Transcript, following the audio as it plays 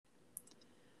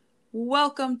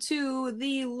Welcome to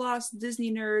the Lost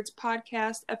Disney Nerds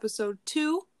podcast, episode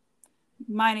 2.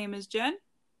 My name is Jen.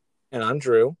 And I'm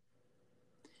Drew.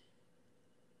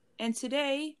 And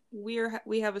today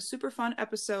we have a super fun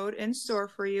episode in store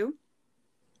for you.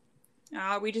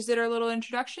 We just did our little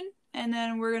introduction, and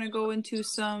then we're going to go into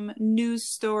some news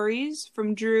stories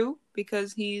from Drew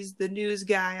because he's the news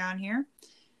guy on here.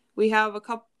 We have a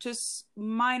couple just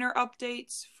minor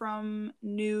updates from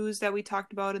news that we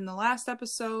talked about in the last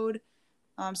episode.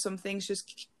 Some things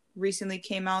just recently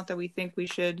came out that we think we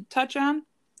should touch on,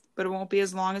 but it won't be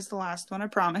as long as the last one, I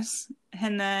promise.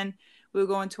 And then we'll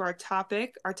go into our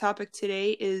topic. Our topic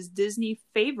today is Disney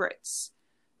favorites.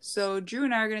 So Drew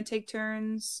and I are going to take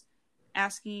turns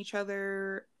asking each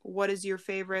other, what is your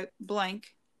favorite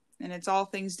blank? And it's all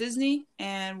things Disney,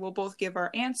 and we'll both give our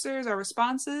answers, our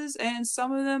responses, and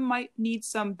some of them might need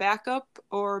some backup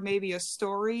or maybe a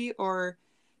story or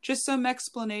just some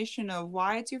explanation of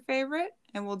why it's your favorite,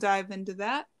 and we'll dive into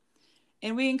that.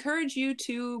 And we encourage you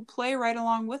to play right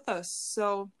along with us.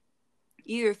 So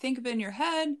either think of it in your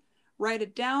head, write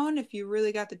it down if you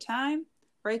really got the time,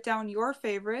 write down your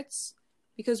favorites,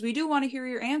 because we do want to hear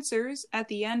your answers. At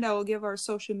the end, I will give our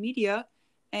social media,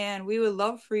 and we would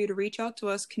love for you to reach out to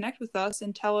us, connect with us,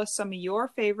 and tell us some of your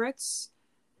favorites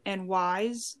and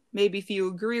whys. Maybe if you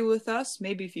agree with us,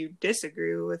 maybe if you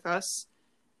disagree with us.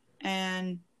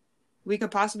 And we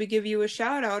could possibly give you a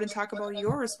shout out and talk about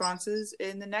your responses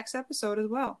in the next episode as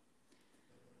well.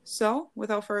 So,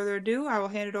 without further ado, I will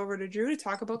hand it over to Drew to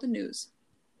talk about the news.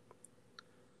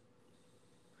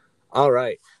 All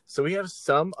right. So we have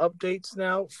some updates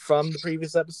now from the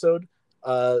previous episode,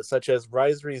 such as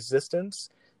Rise Resistance.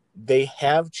 They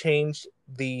have changed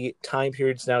the time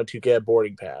periods now to get a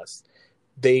boarding pass.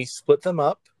 They split them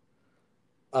up.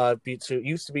 It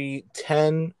used to be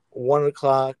 10, 1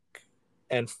 o'clock,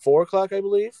 and 4 o'clock, I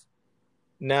believe.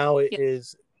 Now it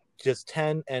is just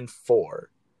 10 and 4.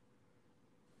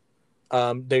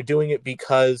 They're doing it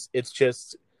because it's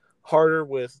just harder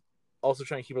with also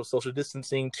trying to keep up social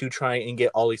distancing to try and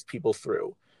get all these people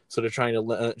through. So they're trying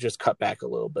to just cut back a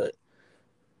little bit.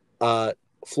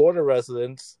 Florida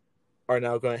residents are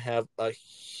now going to have a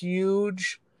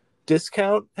huge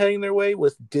discount heading their way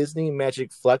with Disney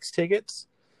Magic Flex tickets.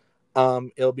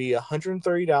 It'll be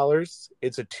 $130.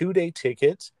 It's a 2-day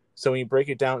ticket. So when you break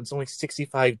it down, it's only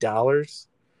 $65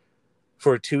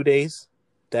 for 2 days.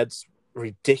 That's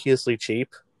ridiculously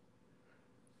cheap.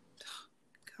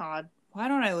 God, why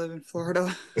don't I live in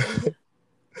Florida?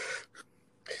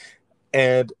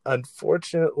 And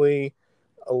unfortunately,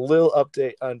 a little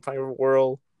update on Prime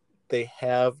World, they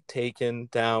have taken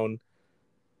down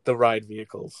the ride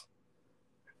vehicles.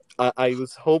 I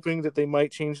was hoping that they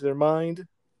might change their mind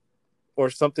or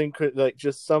something could, like,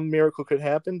 just some miracle could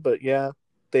happen, but yeah,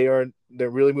 they're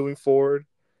really moving forward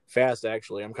fast,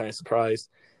 actually. I'm kind of surprised.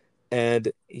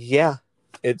 And yeah,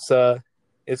 it's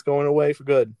going away for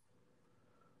good.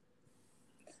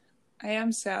 I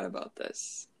am sad about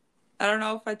this. I don't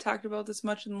know if I talked about this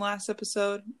much in the last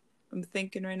episode. I'm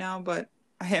thinking right now, but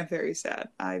I am very sad.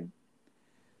 I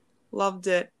loved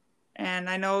it. And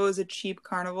I know it was a cheap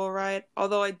carnival ride.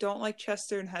 Although I don't like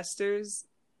Chester and Hester's,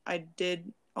 I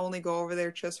did only go over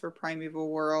there just for Primeval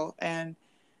Whirl. And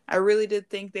I really did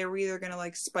think they were either going to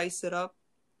like spice it up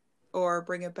or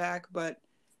bring it back. But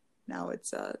now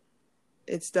it's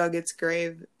dug its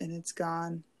grave and it's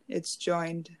gone. It's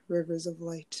joined Rivers of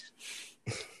Light.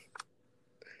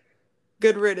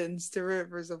 Good riddance to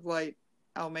Rivers of Light.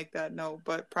 I'll make that note.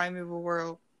 But Primeval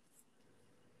Whirl,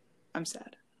 I'm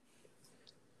sad.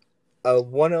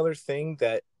 One other thing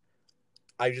that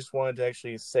I just wanted to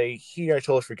actually say here, I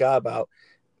totally forgot about.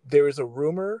 There is a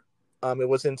rumor, it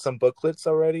was in some booklets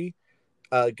already,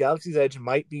 Galaxy's Edge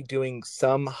might be doing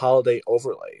some holiday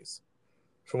overlays,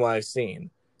 from what I've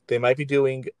seen. They might be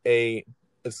doing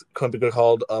it's going to be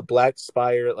called a Black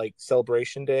Spire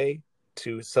celebration day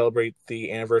to celebrate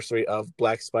the anniversary of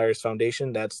Black Spire's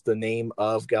foundation. That's the name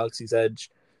of Galaxy's Edge,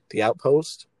 the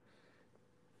outpost.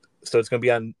 So it's going to be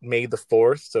on May the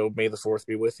 4th. So May the 4th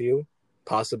be with you,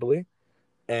 possibly.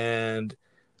 And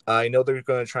I know they're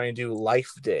going to try and do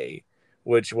Life Day,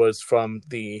 which was from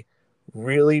the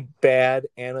really bad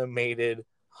animated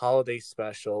holiday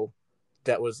special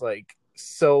that was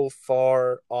so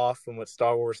far off from what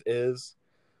Star Wars is.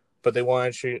 But they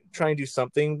want to try and do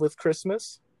something with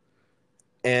Christmas.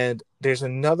 And there's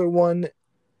another one,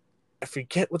 I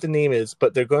forget what the name is,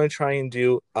 but they're going to try and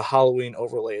do a Halloween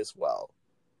overlay as well.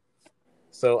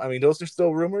 So, I mean, those are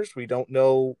still rumors. We don't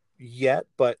know yet,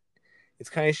 but it's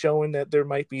kind of showing that there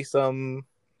might be some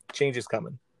changes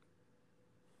coming.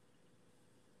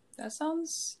 That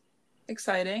sounds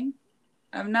exciting.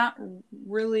 I'm not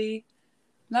really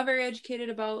not very educated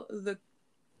about the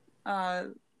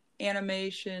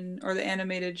animation or the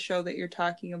animated show that you're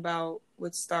talking about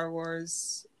with Star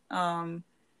Wars. And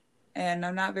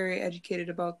I'm not very educated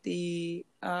about the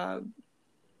I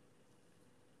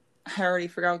already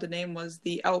forgot what the name was,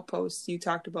 the outpost you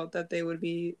talked about that they would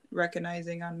be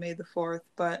recognizing on May the 4th,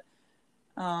 but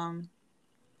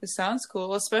it sounds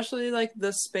cool, especially like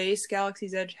the space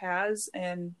Galaxy's Edge has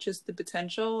and just the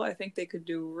potential. I think they could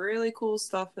do really cool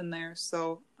stuff in there,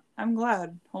 so I'm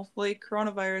glad. Hopefully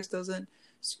coronavirus doesn't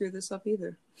screw this up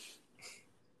either.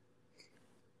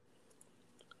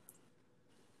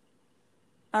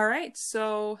 All right,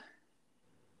 so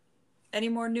any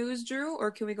more news, Drew,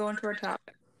 or can we go into our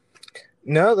topic?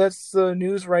 No, that's the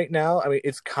news right now. I mean,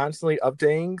 it's constantly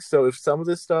updating. So if some of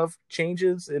this stuff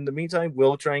changes in the meantime,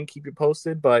 we'll try and keep you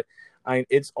posted. But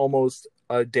it's almost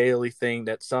a daily thing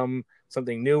that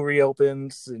something new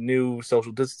reopens, new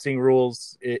social distancing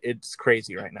rules. It's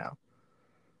crazy right now.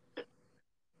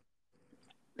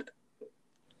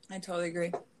 I totally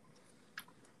agree.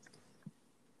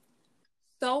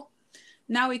 So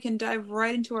now we can dive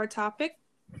right into our topic,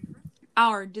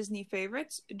 our Disney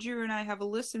favorites. Drew and I have a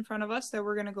list in front of us that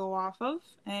we're going to go off of,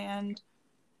 and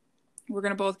we're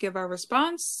going to both give our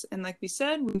response. And like we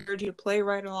said, we encourage you to play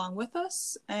right along with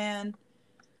us. And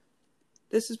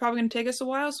this is probably going to take us a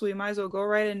while, so we might as well go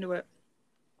right into it.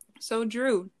 So,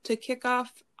 Drew, to kick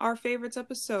off our favorites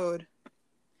episode,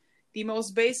 the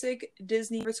most basic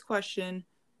Disney question: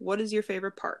 what is your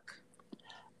favorite park?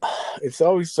 It's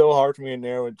always so hard for me to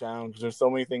narrow it down because there's so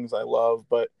many things I love,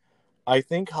 but I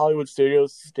think Hollywood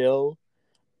Studios still,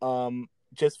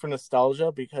 just for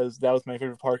nostalgia, because that was my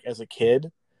favorite park as a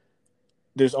kid.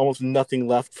 There's almost nothing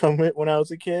left from it when I was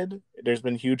a kid. There's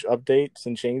been huge updates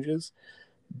and changes,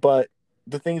 but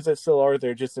the things that still are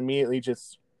there just immediately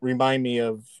just remind me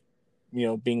of,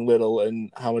 being little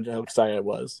and how excited I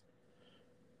was.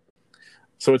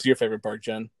 So, what's your favorite park,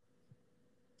 Jen?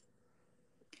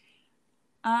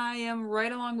 I am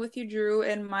right along with you, Drew,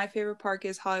 and my favorite park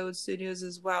is Hollywood Studios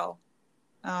as well.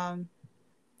 Um,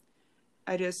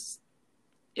 I just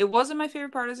it wasn't my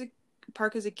favorite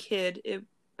park as a kid.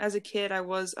 As a kid, I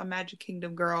was a Magic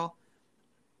Kingdom girl.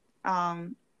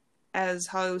 As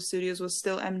Hollywood Studios was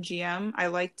still MGM, I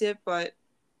liked it, but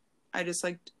I just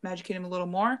liked Magic Kingdom a little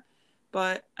more.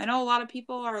 But I know a lot of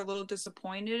people are a little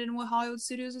disappointed in what Hollywood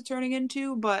Studios is turning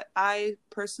into, but I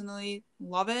personally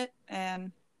love it,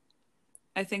 and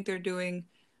I think they're doing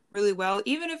really well.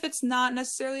 Even if it's not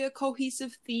necessarily a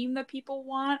cohesive theme that people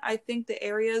want, I think the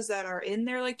areas that are in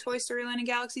there, like Toy Story Land and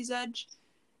Galaxy's Edge,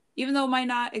 even though it might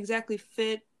not exactly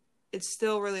fit, it's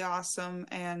still really awesome,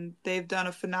 and they've done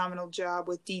a phenomenal job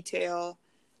with detail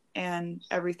and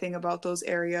everything about those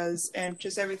areas and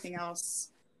just everything else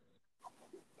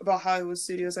about Hollywood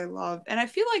Studios I love. And I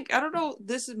feel like, I don't know,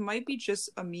 this might be just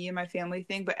a me and my family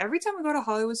thing, but every time we go to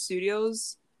Hollywood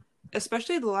Studios,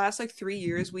 especially the last like 3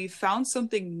 years, we've found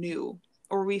something new,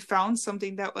 or we found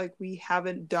something that like we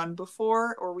haven't done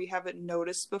before or we haven't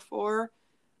noticed before,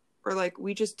 or like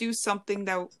we just do something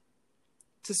that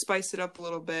to spice it up a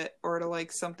little bit, or to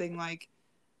like something like,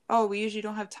 oh, we usually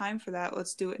don't have time for that,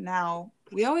 let's do it now.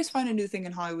 We always find a new thing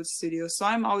in Hollywood Studios, so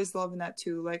I'm always loving that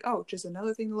too. Like, oh, just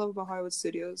another thing to love about Hollywood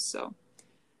Studios. So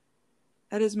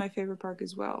that is my favorite park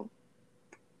as well.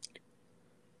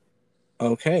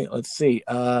 Okay, let's see.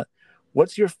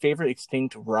 What's your favorite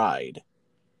extinct ride?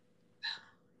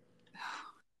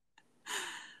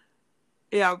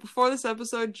 Yeah, before this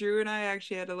episode, Drew and I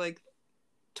actually had to like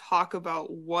talk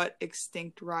about what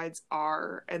extinct rides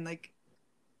are, and like,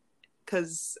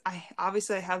 because I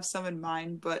have some in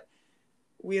mind, but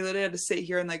we literally had to sit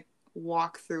here and like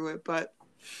walk through it. But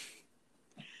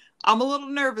I'm a little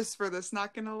nervous for this,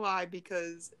 not gonna lie,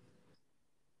 because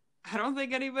I don't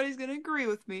think anybody's gonna agree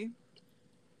with me.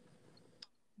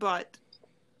 But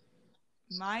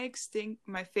my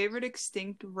favorite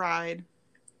extinct ride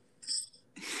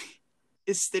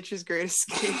is Stitch's Great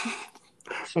Escape.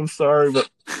 I'm sorry, but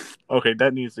okay,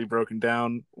 that needs to be broken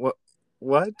down. What?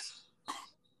 What?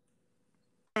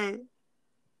 I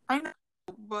know,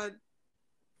 but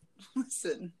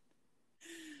listen,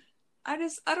 I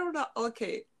don't know.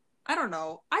 Okay, I don't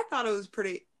know. I thought it was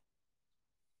pretty.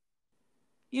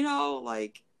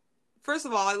 Like, first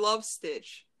of all, I love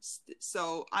Stitch,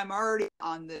 so I'm already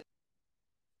on the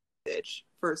Stitch.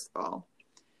 First of all,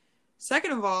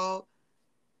 second of all,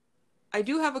 I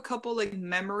do have a couple like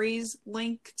memories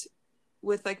linked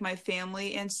with like my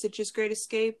family and Stitch's Great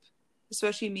Escape,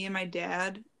 especially me and my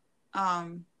dad.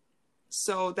 Um,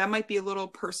 so that might be a little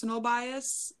personal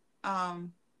bias.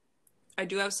 I I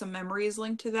do have some memories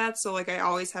linked to that. So like I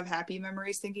always have happy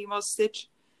memories thinking about Stitch.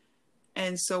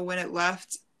 And so when it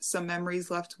left, some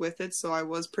memories left with it, so I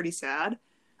was pretty sad.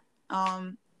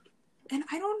 Um and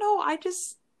I don't know,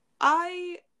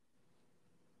 I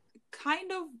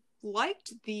kind of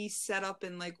liked the setup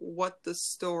and like what the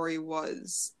story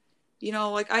was. You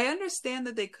know, like I understand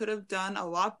that they could have done a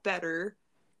lot better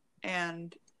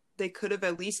and they could have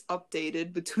at least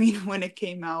updated between when it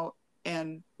came out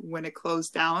and when it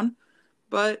closed down.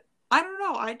 But I don't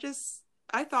know,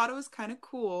 I thought it was kind of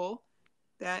cool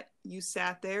that you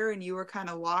sat there and you were kind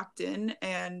of locked in,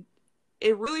 and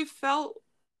it really felt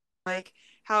like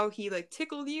how he like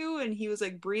tickled you and he was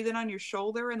like breathing on your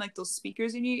shoulder and like those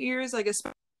speakers in your ears, like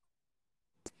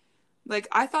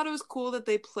I thought it was cool that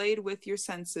they played with your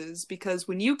senses, because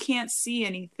when you can't see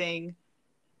anything,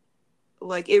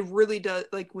 like it really does,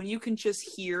 like when you can just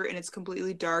hear and it's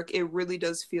completely dark, it really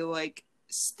does feel like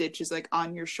Stitch is like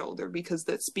on your shoulder, because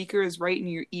that speaker is right in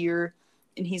your ear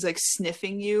and he's like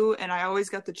sniffing you, and I always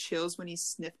got the chills when he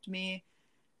sniffed me.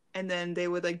 And then they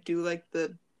would like do like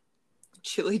the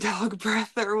chili dog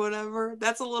breath or whatever.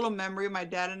 That's a little memory. My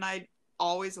dad and I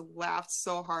always laughed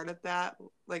so hard at that,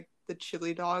 like the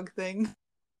chili dog thing.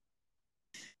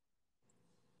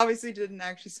 Obviously didn't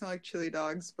actually smell like chili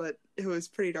dogs, but it was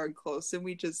pretty darn close, and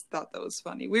we just thought that was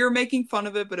funny. We were making fun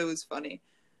of it, but it was funny.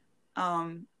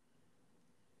 Um,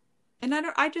 and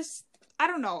I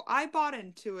don't know. I bought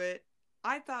into it.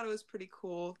 I thought it was pretty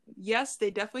cool. Yes, they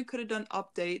definitely could have done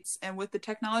updates, and with the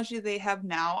technology they have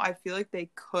now, I feel like they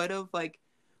could have like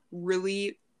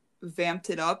really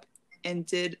vamped it up and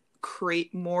did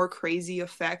create more crazy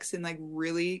effects and like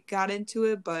really got into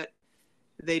it, but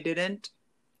they didn't.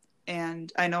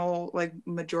 And I know like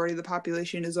majority of the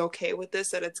population is okay with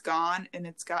this, that it's gone and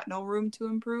it's got no room to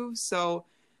improve. So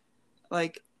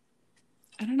like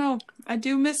I don't know. I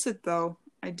do miss it though.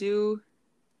 I do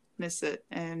miss it,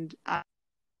 and I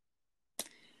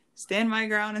stand my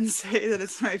ground and say that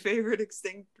it's my favorite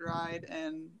extinct ride,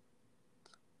 and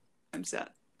I'm sad.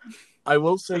 I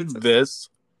will But say it's okay. this,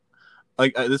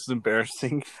 like this is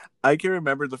embarrassing. I can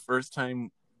remember the first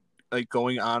time like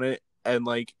going on it, and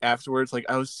like afterwards, like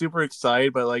I was super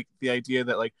excited by like the idea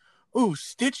that like, oh,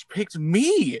 Stitch picked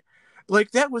me.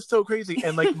 Like that was so crazy,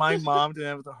 and like my mom didn't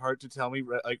have the heart to tell me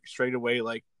like straight away,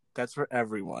 like that's for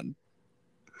everyone.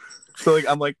 So like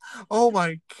I'm like, oh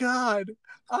my god,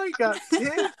 I got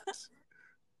picked.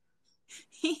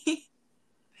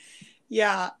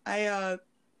 Yeah,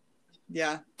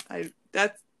 yeah, I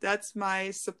that's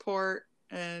my support,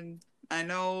 and I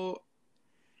know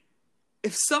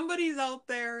if somebody's out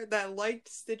there that liked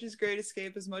Stitch's Great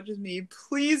Escape as much as me,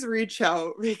 please reach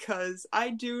out, because I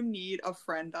do need a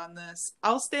friend on this.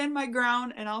 I'll stand my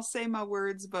ground and I'll say my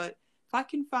words, but if I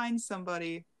can find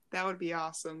somebody, that would be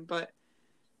awesome. But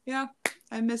yeah,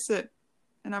 I miss it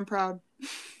and I'm proud.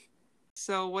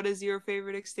 So, what is your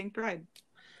favorite extinct ride?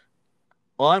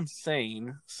 Well, I'm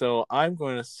sane, so I'm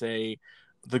going to say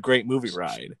the Great Movie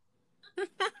Ride.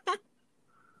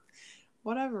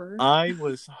 Whatever. I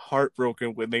was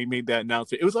heartbroken when they made that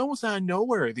announcement. It was almost out of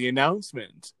nowhere, the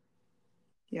announcement.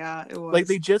 Yeah, it Like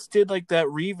they was. just did like that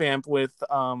revamp with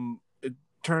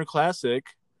Turner Classic.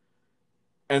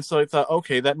 And so I thought,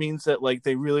 okay, that means that like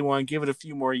they really want to give it a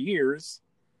few more years,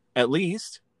 at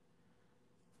least.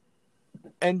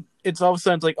 And it's all of a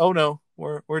sudden it's like, oh no,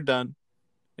 we're done.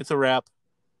 It's a wrap.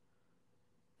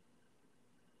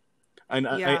 And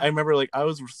I Yeah, remember like I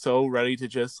was so ready to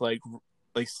just like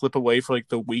slip away for like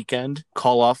the weekend,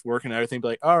 call off work and everything, be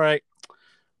like, all right,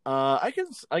 I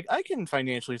can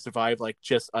financially survive like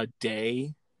just a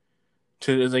day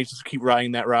to like just keep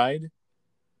riding that ride.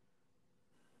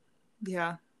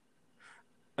 yeah,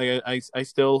 Like I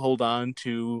still hold on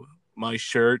to my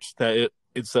shirt that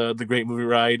it's the Great Movie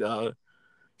Ride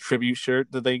tribute shirt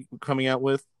that they coming out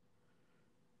with.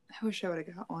 I wish I would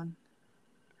have got one.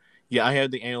 Yeah, I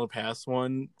had the annual pass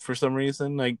one for some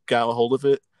reason. I got a hold of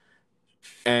it,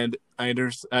 and I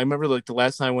remember like the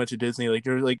last time I went to Disney, like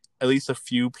there were like at least a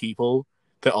few people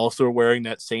that also were wearing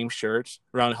that same shirt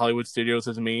around Hollywood Studios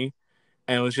as me,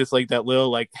 and it was just like that little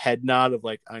like head nod of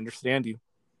like I understand you.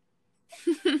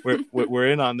 We're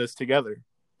in on this together.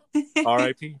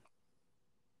 R.I.P.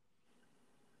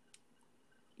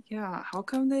 Yeah, how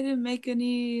come they didn't make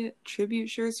any tribute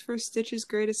shirts for Stitch's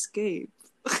Great Escape?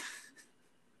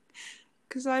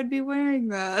 Because I'd be wearing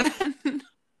that.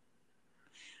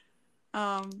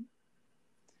 um,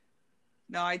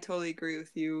 no, I totally agree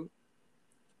with you.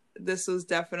 This was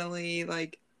definitely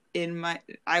like in my.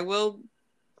 I will,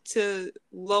 to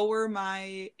lower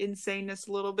my insaneness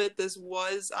a little bit, this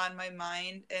was on my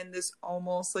mind, and this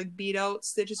almost like beat out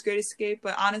Stitch's Great Escape.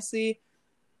 But honestly,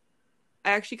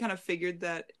 I actually kind of figured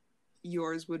that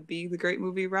yours would be the Great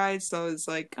Movie Ride, so it's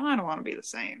like, oh, I don't want to be the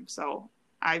same. So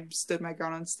I stood my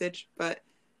ground on Stitch, but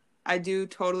I do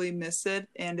totally miss it,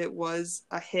 and it was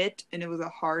a hit, and it was a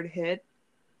hard hit,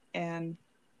 and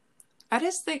I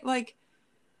just think like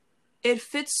it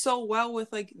fits so well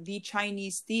with like the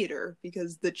Chinese theater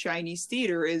because the Chinese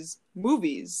theater is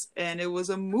movies, and it was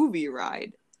a movie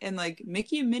ride, and like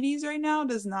Mickey and Minnie's right now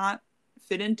does not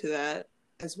fit into that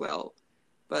as well.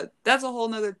 But that's a whole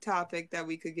nother topic that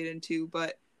we could get into.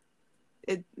 But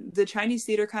the Chinese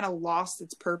theater kind of lost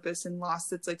its purpose and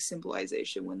lost its like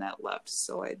symbolization when that left.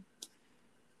 So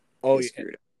Oh they yeah.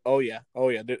 screwed it. Oh yeah, oh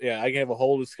yeah, yeah. I can have a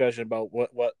whole discussion about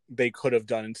what they could have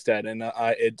done instead, and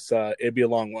it'd be a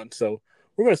long one, so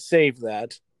we're gonna save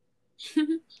that.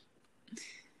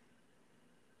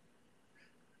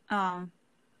 um,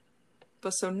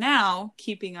 but so now,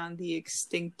 keeping on the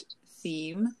extinct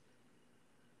theme,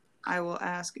 I will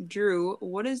ask Drew,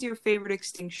 what is your favorite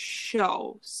extinct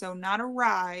show? So not a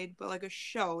ride, but like a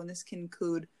show, and this can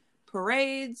include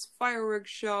parades,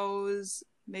 fireworks shows,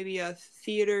 maybe a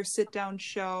theater sit-down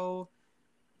show,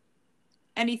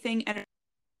 anything.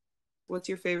 What's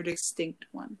your favorite extinct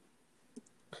one?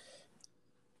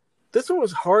 This one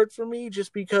was hard for me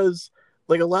just because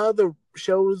like a lot of the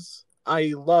shows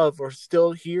I love are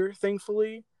still here,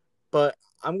 thankfully. But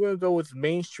I'm gonna go with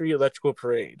Main Street Electrical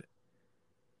Parade.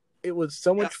 It was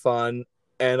so Yeah, much fun,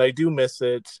 and I do miss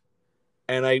it.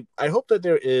 And I hope that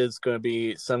there is going to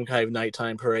be some kind of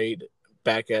nighttime parade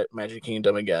back at Magic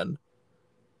Kingdom again.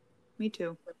 me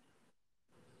too.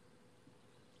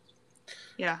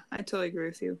 Yeah, I totally agree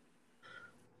with you.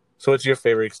 So, what's your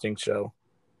favorite extinct show?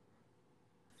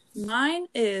 Mine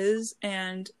is,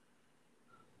 and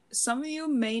some of you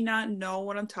may not know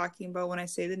what I'm talking about when I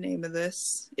say the name of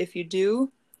this. If you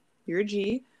do, you're a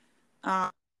G.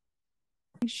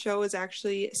 Show is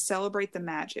actually Celebrate the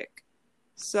Magic.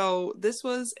 So this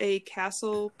was a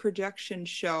castle projection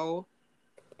show,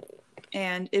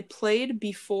 and it played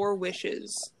before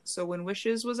Wishes. So when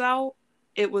Wishes was out,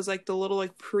 it was like the little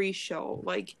like pre-show.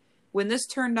 Like when this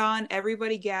turned on,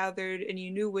 everybody gathered, and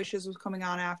you knew Wishes was coming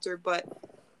on after. But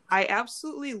I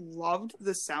absolutely loved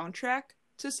the soundtrack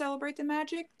to Celebrate the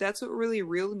Magic. That's what really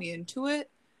reeled me into it.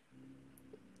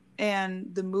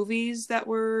 And the movies that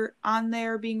were on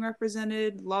there being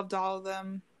represented, loved all of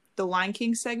them. The Lion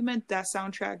King segment, that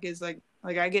soundtrack is like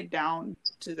I get down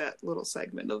to that little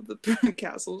segment of the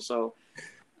castle show.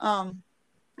 Um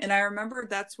and I remember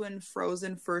that's when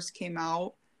Frozen first came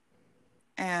out,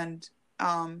 and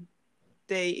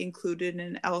they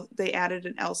included they added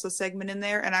an Elsa segment in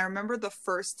there, and I remember the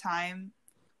first time,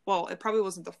 well, it probably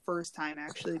wasn't the first time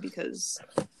actually because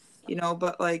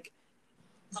but like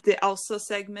the Elsa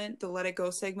segment, the Let It Go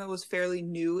segment was fairly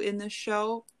new in this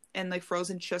show, and like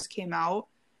Frozen just came out,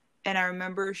 and I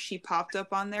remember she popped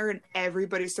up on there, and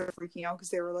everybody started freaking out because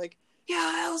they were like,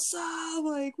 "Yeah, Elsa!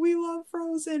 Like we love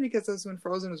Frozen," because that's when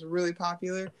Frozen was really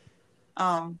popular.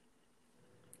 Um,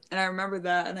 and I remember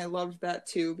that, and I loved that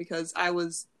too because I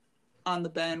was on the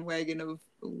bandwagon of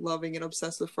loving and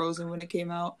obsessed with Frozen when it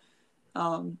came out.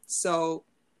 So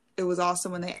it was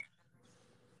awesome when they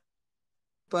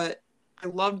but I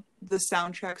love the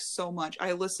soundtrack so much.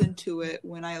 I listen to it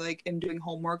when I like am doing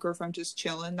homework or if I'm just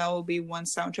chilling. That will be one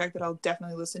soundtrack that I'll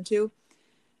definitely listen to.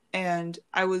 And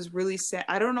I was really sad.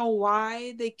 I don't know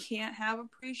why they can't have a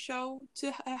pre-show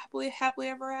to happily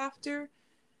ever after.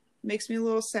 Makes me a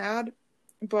little sad.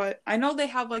 But I know they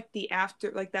have like the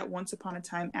after, like that Once Upon a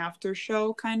Time after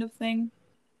show kind of thing.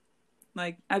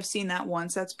 Like I've seen that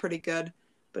once. That's pretty good,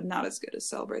 but not as good as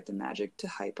Celebrate the Magic to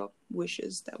hype up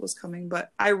Wishes that was coming.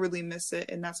 But I really miss it,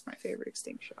 and that's my favorite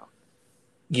Extinct show.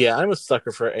 Yeah, I'm a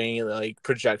sucker for any like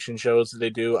projection shows that they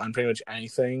do on pretty much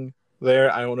anything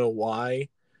there. I don't know why.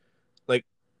 Like,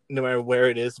 no matter where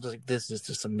it is, I'm just like, this is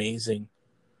just amazing.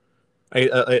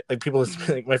 Like people, Mm-hmm.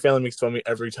 like my family makes fun of me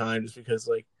every time just because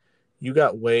like you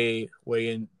got way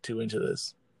into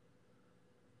this.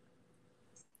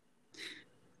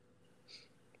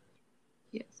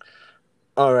 Yes.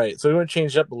 All right, so we want to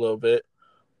change it up a little bit.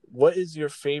 What is your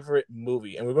favorite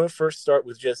movie? And we're going to first start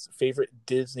with just favorite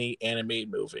Disney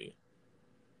animated movie.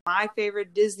 My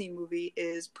favorite Disney movie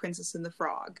is Princess and the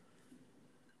Frog.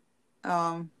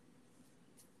 Um,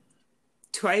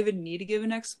 do I even need to give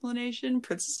an explanation?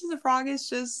 Princess and the Frog is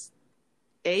just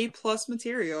A plus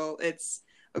material. It's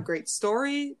a great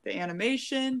story, the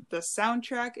animation, the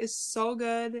soundtrack is so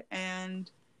good,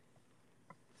 and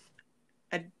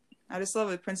I I just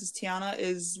love it. Princess Tiana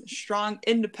is a strong,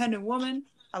 independent woman.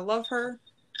 I love her.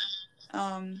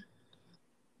 Um,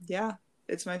 yeah,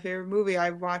 it's my favorite movie. I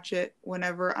watch it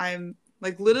whenever I'm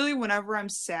like literally whenever I'm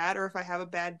sad or if I have a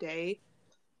bad day.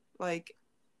 like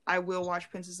I will watch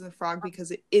Princess and the Frog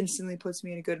because it instantly puts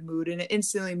me in a good mood and it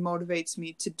instantly motivates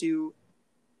me to do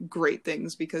great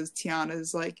things because Tiana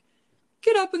is like,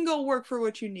 get up and go work for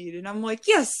what you need. And I'm like,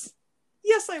 yes,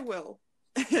 yes, I will.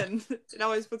 And it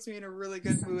always puts me in a really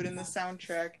good mood. And the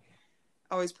soundtrack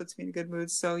always puts me in a good mood.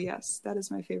 So, yes, that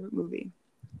is my favorite movie.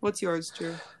 What's yours,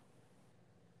 Drew?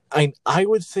 I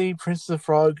would say Princess and the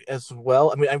Frog as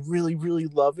well. I mean, I really, really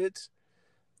love it.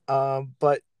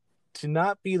 But to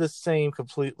not be the same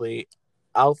completely,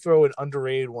 I'll throw an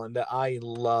underrated one that I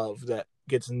love that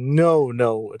gets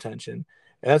no attention,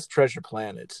 and that's Treasure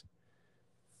Planet.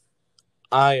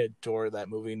 I adore that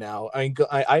movie now. I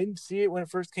didn't see it when it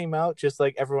first came out, just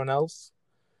like everyone else.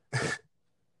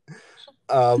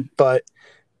 But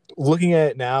looking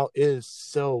at it now, it is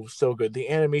so good. The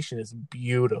animation is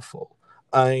beautiful.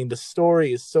 I mean, the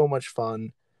story is so much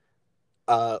fun.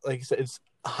 Like I said, it's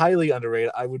highly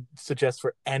underrated. I would suggest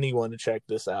for anyone to check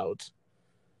this out.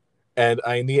 And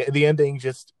I mean, the ending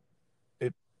just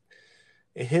it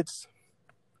it hits.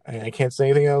 I can't say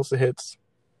anything else. It hits.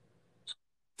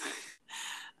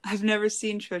 I've never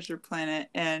seen Treasure Planet,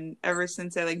 and ever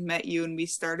since I like met you and we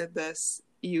started this,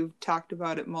 you've talked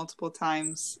about it multiple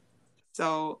times.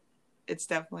 So it's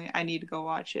definitely I need to go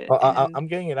watch it. And I'm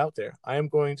getting it out there. I am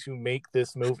going to make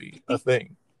this movie a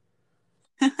thing.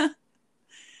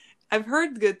 I've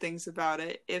heard good things about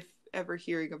it. If ever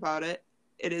hearing about it,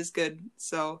 it is good.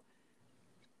 So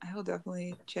I will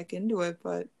definitely check into it.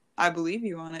 But I believe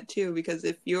you on it too, because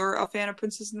if you're a fan of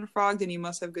Princess and the Frog, then you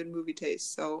must have good movie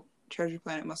taste. So Treasure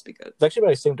Planet must be good. It's actually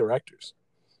by the same directors.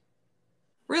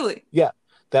 Really? Yeah,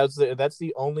 that's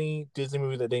the only Disney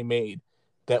movie that they made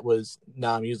that was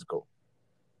non-musical.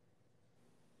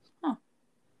 Huh.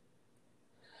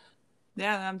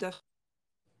 Yeah, I'm definitely.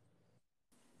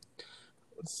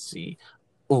 Let's see.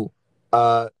 Ooh,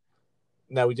 now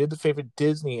we did the favorite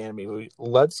Disney anime movie.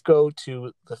 Let's go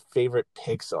to the favorite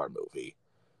Pixar movie.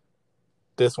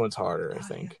 This one's harder, I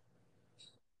think.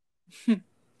 Yeah.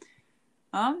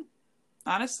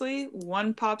 Honestly,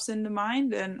 one pops into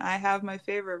mind, and I have my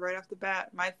favorite right off the bat.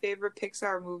 My favorite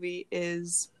Pixar movie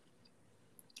is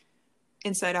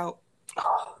Inside Out.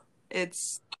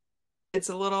 It's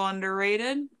a little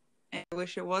underrated. I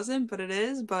wish it wasn't, but it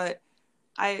is. But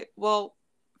well,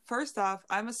 first off,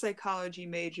 I'm a psychology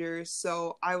major,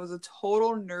 so I was a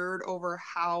total nerd over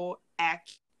how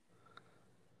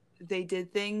they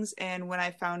did things. And when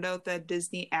I found out that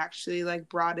Disney actually like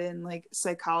brought in like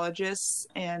psychologists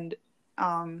and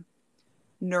um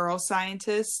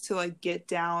neuroscientists to like get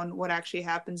down what actually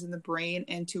happens in the brain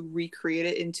and to recreate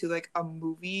it into like a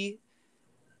movie,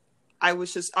 I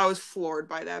was floored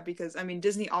by that because I mean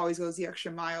Disney always goes the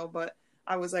extra mile, but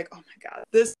I was like, oh my god,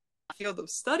 this field of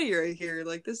study right here,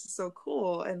 like this is so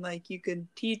cool. And like you can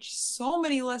teach so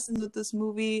many lessons with this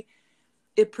movie.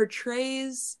 It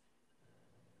portrays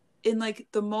in like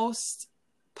the most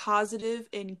positive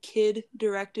and kid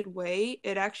directed way.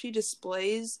 It actually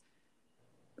displays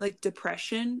like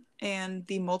depression and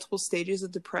the multiple stages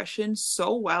of depression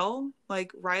so well.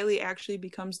 Like Riley actually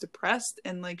becomes depressed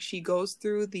and like she goes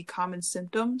through the common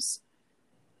symptoms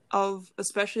of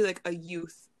especially like a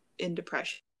youth in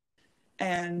depression.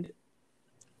 And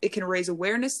it can raise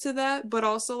awareness to that, but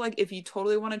also like if you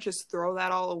totally want to just throw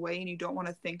that all away and you don't want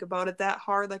to think about it that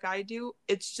hard like I do,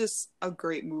 it's just a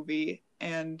great movie.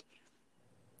 And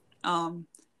um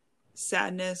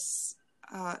Sadness,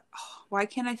 why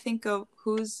can't I think of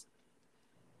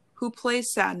who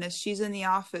plays Sadness? She's in The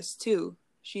Office too.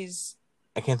 She's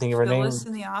I can't think of her name. Phyllis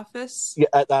in The Office. Yeah,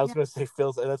 I was Yeah. gonna say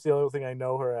Phil. That's the only thing I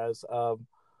know her as.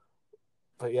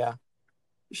 But yeah,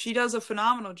 She does a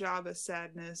phenomenal job as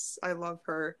Sadness. I love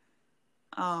her.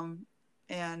 Um,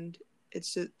 and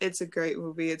it's a great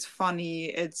movie. It's funny.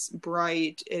 It's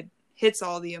bright. It hits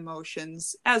all the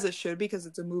emotions as it should because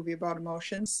it's a movie about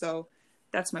emotions. So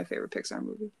that's my favorite Pixar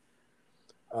movie.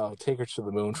 oh, Take Her to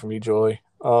the Moon for me, Joy.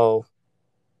 Oh,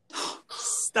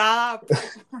 Stop!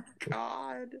 Oh my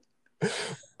god!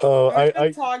 oh, Don't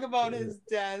even talk about his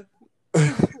death.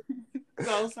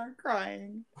 I'll start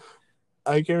crying.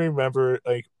 I can remember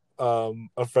like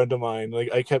a friend of mine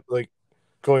like I kept like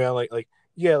going on like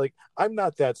yeah like I'm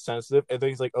not that sensitive, and then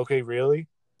he's like, okay, really?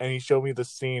 And he showed me the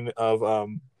scene of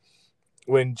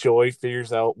when Joy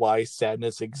figures out why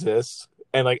sadness exists,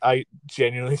 and like I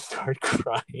genuinely start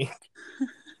crying.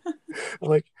 I'm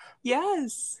like,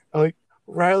 Yes. I'm like,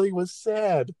 Riley was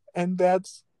sad, and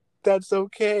that's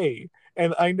okay.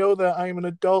 And I know that I'm an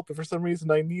adult, but for some reason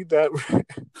I need that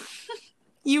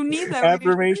You need that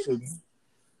affirmation. reassurance.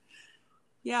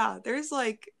 Yeah, there's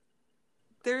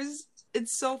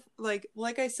it's so like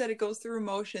I said, it goes through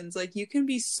emotions. Like you can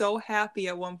be so happy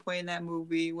at one point in that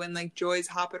movie when like Joy's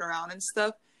hopping around and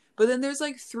stuff. But then there's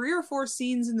like 3 or 4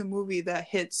 scenes in the movie that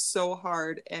hit so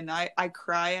hard and I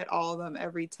cry at all of them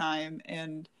every time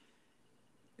and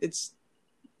it's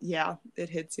yeah, it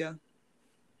hits you.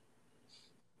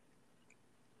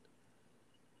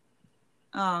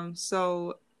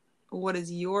 So what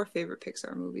is your favorite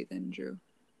Pixar movie then, Drew?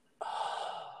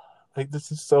 Like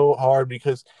this is so hard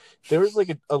because there was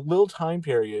like a little time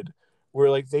period where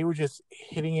like they were just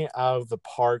hitting it out of the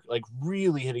park, like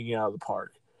really hitting it out of the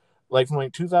park. Like from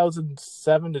like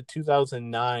 2007 to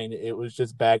 2009, it was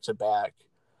just back to back.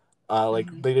 Like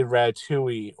Mm-hmm. they did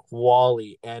Ratatouille,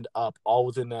 Wally, and Up all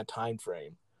within that time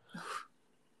frame.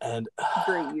 And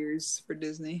Great years for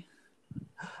Disney.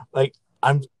 like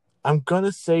I'm I'm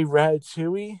gonna say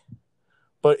Ratatouille,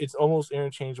 but it's almost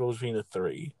interchangeable between the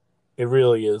three. It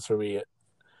really is for me.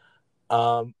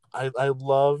 I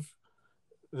love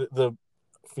the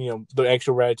the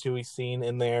actual Ratatouille scene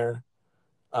in there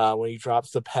when he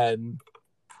drops the pen,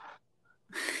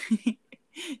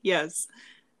 Yes.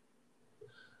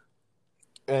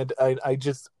 and I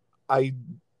just I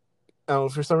don't know,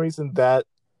 for some reason that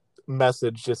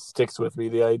message just sticks with me.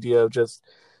 The idea of just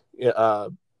uh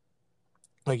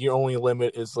like your only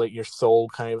limit is like your soul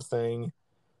kind of thing,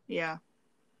 Yeah.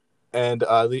 and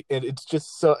it's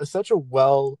just such a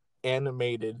well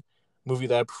animated movie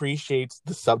that appreciates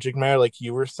the subject matter, like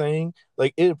you were saying.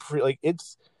 Like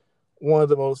it's one of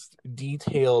the most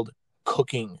detailed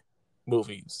cooking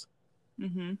movies.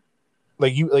 Mm-hmm.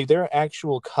 Like there are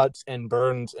actual cuts and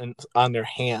burns and on their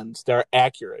hands that are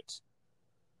accurate.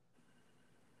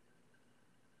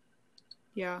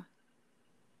 Yeah.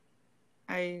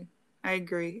 I I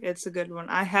agree. It's a good one.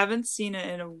 I haven't seen it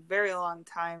in a very long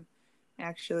time,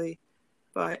 actually,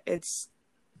 but it's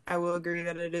I will agree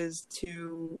that it is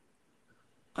too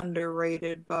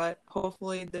underrated, but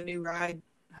hopefully the new ride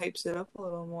hypes it up a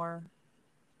little more.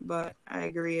 But I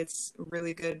agree it's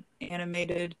really good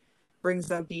animated, brings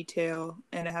up detail,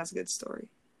 and it has a good story.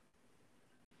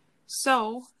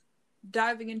 So,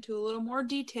 diving into a little more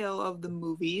detail of the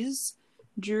movies,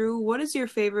 Drew, what is your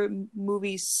favorite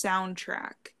movie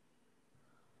soundtrack?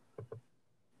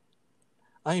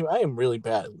 I am really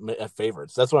bad at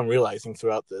favorites. That's what I'm realizing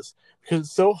throughout this, because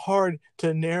it's so hard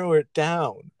to narrow it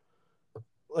down.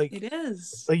 Like It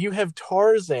is. like you have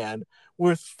Tarzan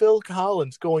with Phil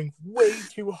Collins going way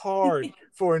too hard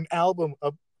for an album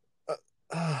of, uh,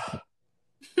 uh,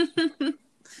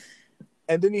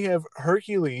 and then you have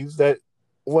Hercules that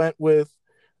went with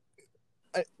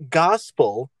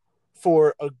gospel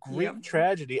for a Yep. Greek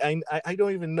tragedy. I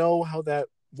don't even know how that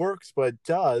works, but it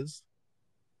does.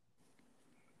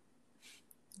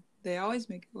 They always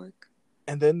make it work.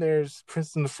 And then there's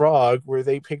Prince and the Frog, where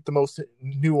they pick the most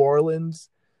New Orleans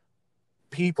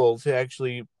people to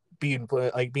actually be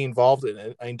involved in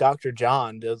it. I mean, Dr.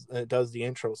 John does the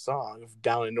intro song of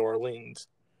Down in New Orleans.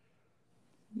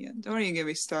 Yeah, don't even get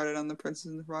me started on the Princess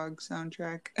and the Frog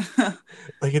soundtrack.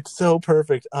 Like it's so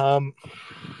perfect.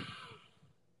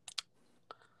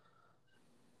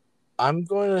 I'm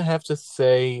going to have to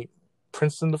say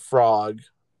Prince and the Frog,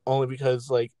 only because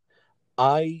like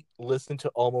I listen to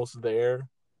Almost There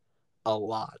a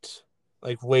lot,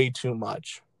 like way too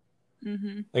much.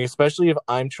 Mm-hmm. Like especially if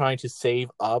I'm trying to save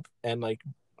up and like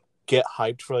get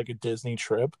hyped for like a Disney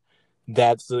trip,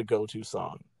 that's the go-to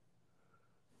song.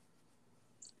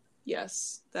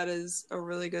 Yes, that is a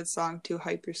really good song to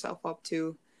hype yourself up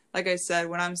to. Like I said,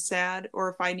 when I'm sad or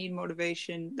if I need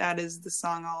motivation, that is the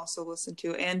song I'll also listen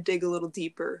to and dig a little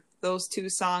deeper. Those two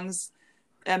songs,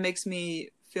 that makes me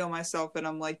feel myself and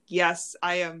I'm like, yes,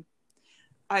 I'm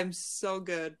so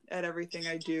good at everything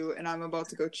I do and I'm about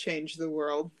to go change the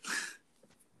world.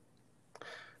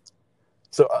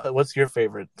 So, what's your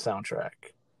favorite soundtrack?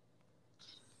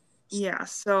 Yeah,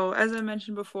 so as I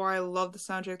mentioned before, I love the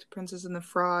soundtrack to Princess and the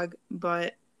Frog,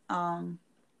 but um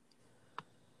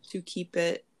to keep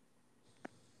it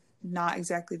not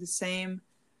exactly the same,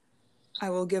 I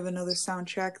will give another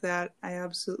soundtrack that I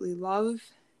absolutely love,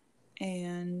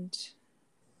 and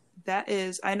that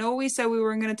is I know we said we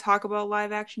weren't going to talk about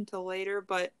live action till later,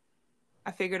 but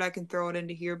I figured I can throw it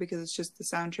into here because it's just the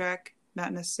soundtrack,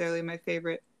 not necessarily my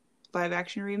favorite live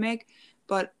action remake,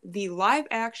 but the live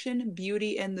action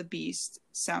Beauty and the Beast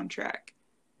soundtrack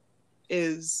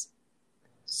is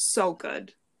so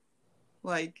good.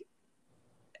 Like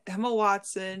Emma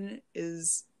Watson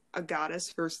is a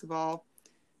goddess, first of all.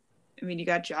 I mean, you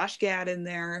got Josh Gad in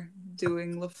there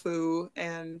doing LeFou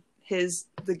and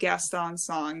the Gaston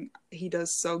song he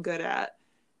does so good at.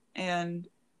 And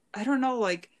I don't know,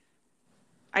 like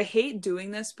I hate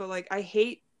doing this, but like I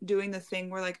hate doing the thing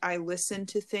where like I listen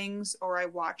to things or I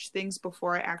watch things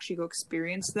before I actually go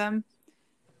experience them.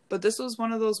 But this was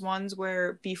one of those ones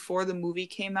where before the movie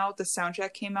came out, the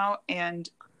soundtrack came out, and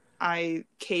I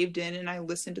caved in and I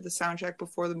listened to the soundtrack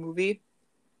before the movie.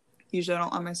 Usually I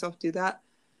don't let myself do that.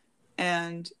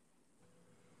 And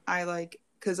I like,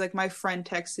 because like my friend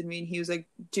texted me and he was like,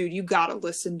 dude, you gotta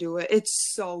listen to it.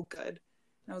 It's so good.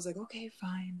 And I was like, okay,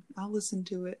 fine. I'll listen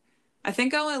to it. I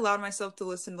think I only allowed myself to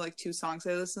listen to like 2 songs.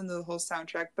 I listened to the whole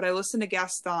soundtrack, but I listened to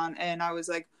Gaston and I was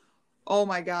like, oh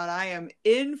my God, I am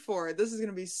in for it. This is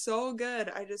going to be so good.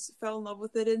 I just fell in love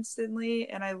with it instantly.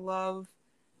 And I love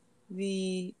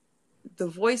the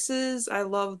voices. I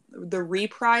love the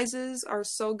reprises are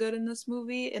so good in this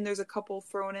movie. And there's a couple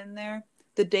thrown in there.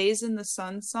 The Days in the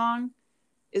Sun song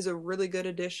is a really good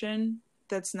addition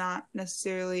that's not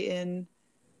necessarily in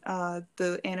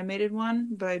the animated one,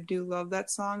 but I do love that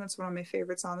song. It's one of my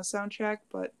favorites on the soundtrack.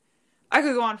 But I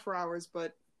could go on for hours,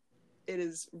 but it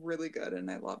is really good and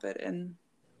I love it. And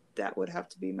that would have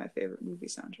to be my favorite movie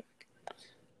soundtrack.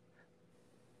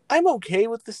 I'm okay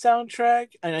with the soundtrack,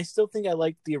 and I still think I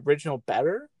like the original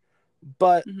better,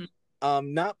 but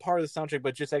not part of the soundtrack,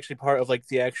 but just actually part of like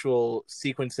the actual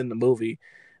sequence in the movie,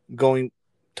 going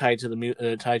tied to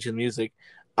the music.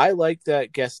 I like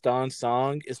that Gaston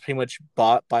song is pretty much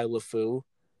bought by LeFou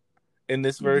in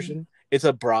this version. It's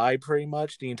a bribe pretty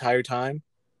much the entire time.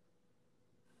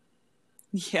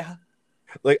 Yeah.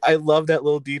 Like, I love that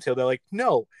little detail. They're like,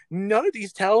 no, none of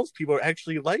these townspeople are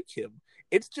actually like him.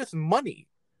 It's just money.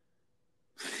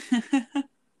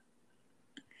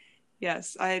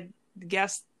 Yes,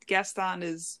 Gaston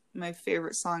is my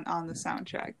favorite song on the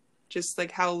soundtrack. Just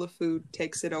like how LeFou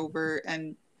takes it over,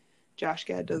 and Josh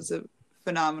Gad does a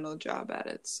phenomenal job at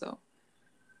it. So,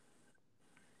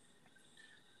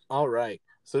 all right.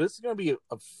 So this is going to be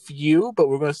a few, but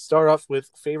we're going to start off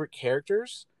with favorite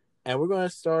characters, and we're going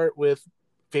to start with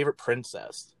favorite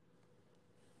princess.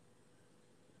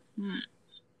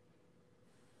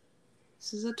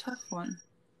 This is a tough one.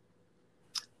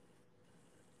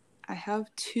 I have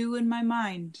 2 in my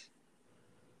mind.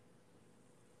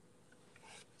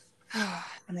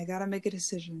 And I gotta make a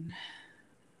decision.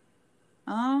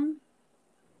 I'm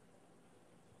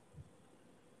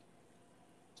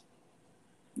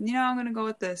gonna go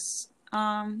with this.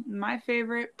 My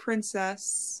favorite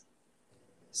princess,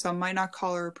 some might not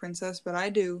call her a princess, but I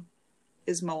do,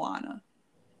 is Moana.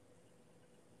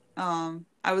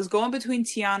 I was going between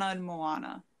Tiana and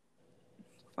Moana.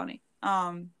 Funny.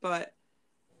 But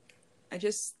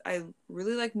I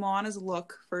really like Moana's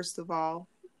look, first of all.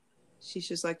 She's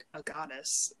just like a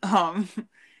goddess.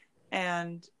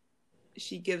 And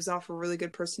she gives off a really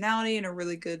good personality and a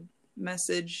really good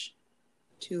message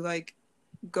to like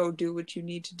go do what you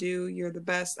need to do. You're the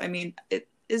best. I mean,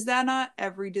 is that not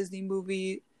every Disney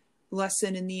movie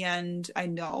lesson in the end? I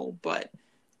know, but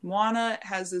Moana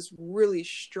has this really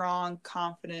strong,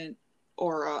 confident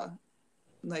aura,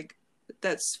 like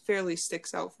that's fairly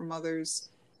sticks out from others,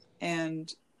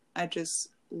 and I just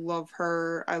love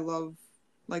her. I love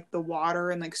like the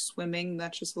water and like swimming.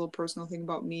 That's just a little personal thing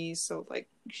about me. So like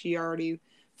she already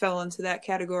fell into that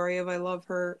category of I love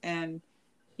her, and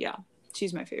yeah,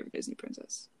 she's my favorite Disney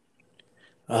princess.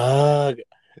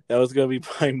 That was gonna be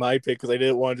my pick because I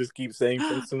didn't want to just keep saying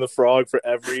Prince and the Frog for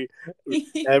every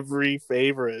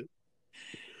favorite.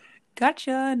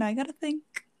 Gotcha, and I gotta think.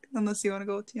 Unless you want to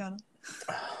go with Tiana.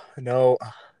 No,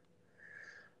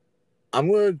 I'm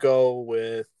gonna go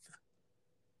with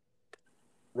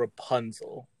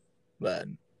Rapunzel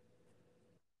then.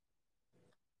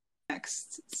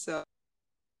 Next, so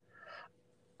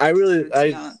I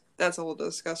that's a whole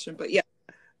discussion, but yeah.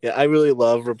 Yeah, I really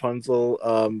love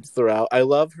Rapunzel throughout. I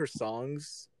love her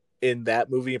songs in that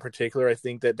movie in particular. I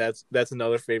think that's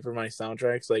another favorite of my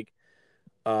soundtracks. Like,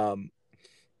 I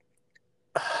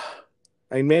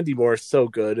mean, Mandy Moore is so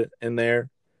good in there,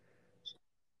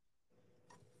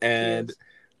 and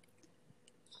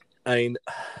I mean,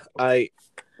 I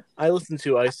listen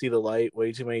to "I See the Light"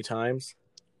 way too many times.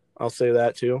 I'll say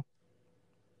that too.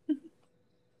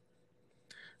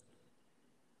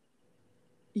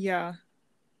 Yeah,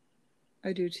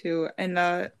 I do too. And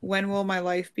When Will My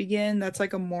Life Begin? That's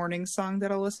like a morning song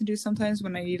that I'll listen to sometimes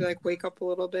when I need to like wake up a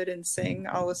little bit and sing.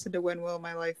 I'll listen to When Will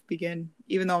My Life Begin,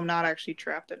 even though I'm not actually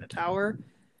trapped in a tower.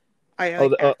 I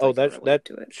like act like I relate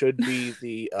to it. Should be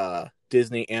the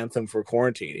Disney anthem for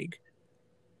quarantining.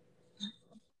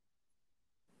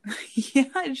 Yeah,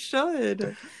 it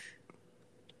should.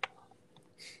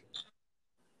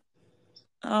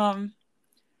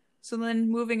 So then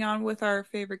moving on with our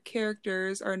favorite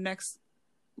characters, our next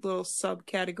little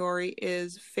subcategory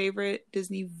is favorite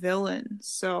Disney villain.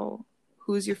 So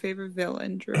Who's your favorite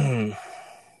villain, Drew?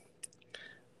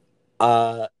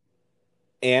 uh,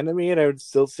 Animated, I would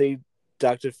still say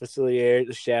Dr. Facilier,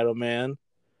 the Shadow Man.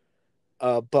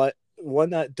 But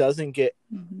one that doesn't get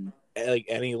Mm-hmm. like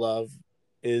any love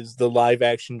is the live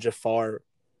action Jafar,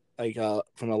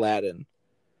 from Aladdin.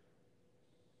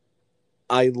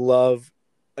 I love,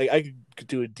 like, I could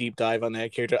do a deep dive on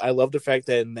that character. I love the fact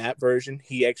that in that version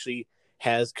he actually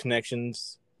has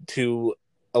connections to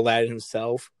Aladdin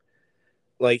himself.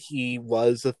 Like, he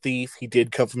was a thief. He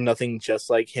did come from nothing, just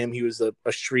like him. He was a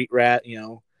street rat,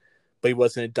 but he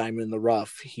wasn't a diamond in the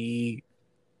rough. He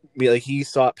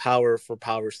sought power for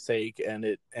power's sake, and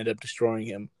it ended up destroying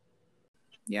him.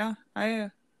 Yeah,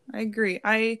 I agree.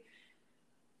 I've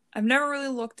never really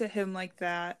looked at him like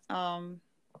that.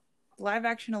 Live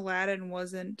action Aladdin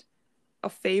wasn't a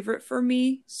favorite for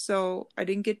me, so I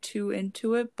didn't get too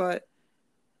into it, but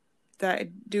that I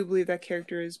do believe that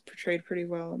character is portrayed pretty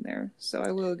well in there. So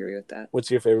I will agree with that.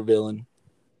 What's your favorite villain?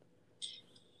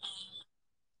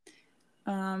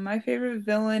 My favorite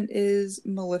villain is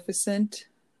Maleficent.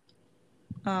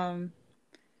 Um,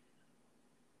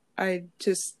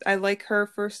 I like her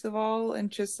first of all, and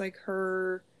just like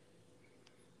her,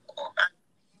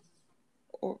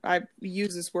 or I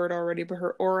use this word already, but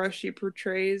her aura she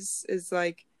portrays is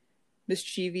like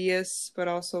mischievous, but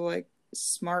also like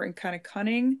smart and kind of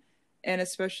cunning. And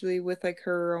especially with like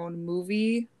her own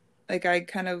movie, like I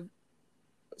kind of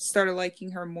started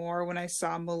liking her more when I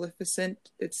saw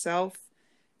Maleficent itself.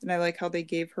 And I like how they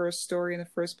gave her a story in the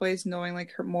first place. Knowing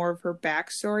like her more of her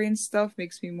backstory and stuff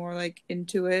makes me more like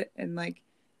into it and like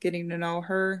getting to know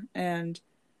her. And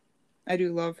I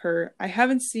do love her. I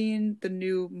haven't seen the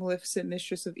new Maleficent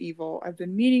Mistress of Evil. I've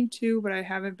been meaning to, but I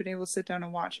haven't been able to sit down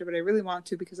and watch it. But I really want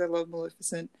to because I love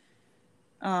Maleficent.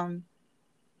 Um,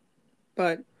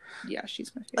 but yeah,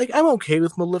 she's my Like, favorite. I'm okay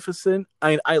with Maleficent.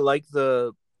 I like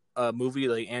the movie,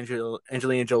 like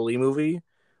Angelina Jolie movie,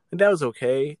 and that was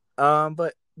okay.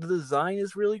 But the design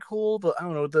is really cool. But I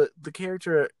don't know, the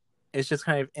character is just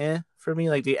kind of for me.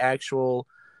 Like, the actual,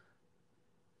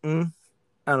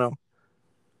 I don't know.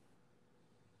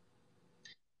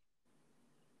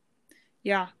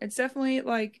 Yeah, it's definitely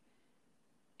like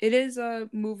it is a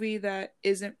movie that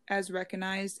isn't as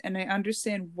recognized, and I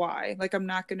understand why. Like, I'm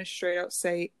not gonna straight out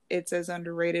say it's as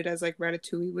underrated as like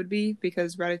Ratatouille would be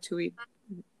because Ratatouille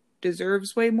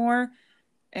deserves way more.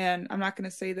 And I'm not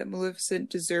gonna say that Maleficent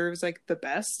deserves like the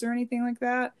best or anything like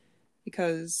that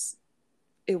because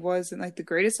it wasn't like the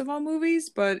greatest of all movies,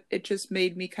 but it just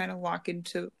made me kind of lock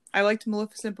into. I liked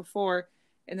Maleficent before,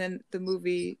 and then the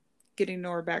movie getting to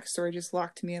know her backstory just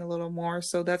locked me in a little more.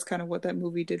 So that's kind of what that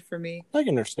movie did for me. I can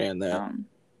understand that. Um,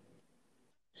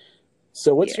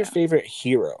 So, what's your yeah. favorite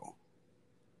hero?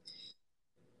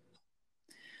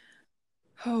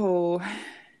 Oh,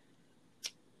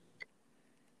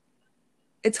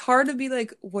 it's hard to be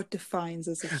like what defines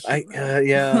as a hero.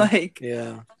 Yeah, Like,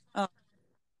 yeah. um,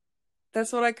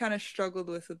 that's what I kind of struggled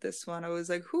with this one. I was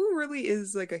like, who really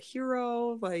is like a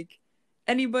hero? Like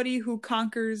anybody who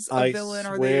conquers a I villain,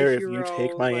 are they a swear, if you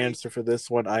take hero? my Like answer for this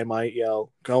one, I might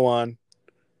yell. Go on.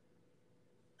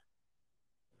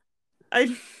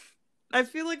 I I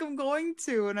feel like I'm going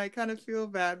to, and I kind of feel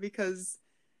bad because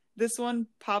this one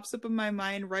pops up in my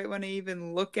mind right when I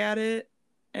even look at it.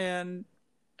 And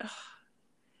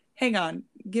hang on,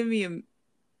 give me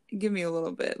a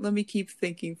little bit. Let me keep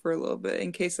thinking for a little bit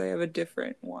in case I have a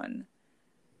different one.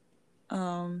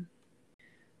 Um,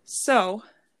 so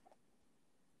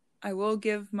I will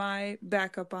give my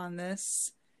backup on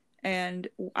this. And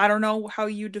I don't know how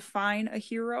you define a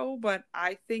hero, but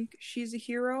I think she's a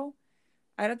hero.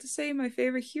 I'd have to say my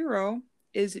favorite hero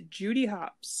is Judy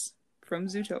Hopps from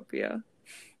Zootopia.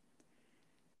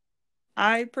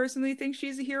 I personally think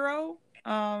she's a hero.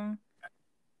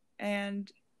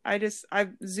 And I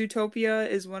Zootopia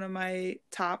is one of my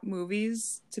top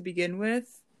movies to begin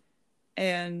with.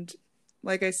 And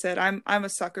like I said, I'm a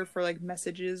sucker for like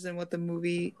messages and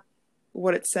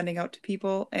what it's sending out to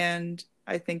people, and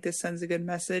I think this sends a good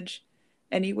message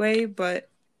anyway, but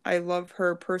I love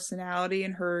her personality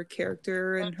and her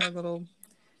character and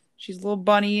she's a little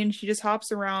bunny and she just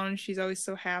hops around. She's always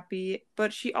so happy,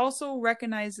 but she also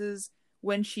recognizes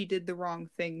when she did the wrong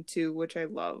thing too, which I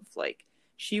love. Like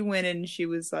she went in and she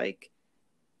was like,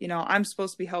 I'm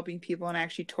supposed to be helping people and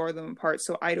actually tore them apart,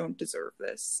 so I don't deserve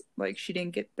this. Like she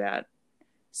didn't get that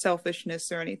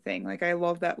selfishness or anything. Like I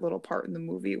love that little part in the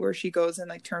movie where she goes and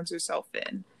like turns herself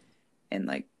in and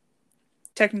like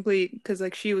technically because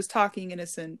like she was talking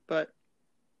innocent, but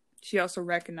she also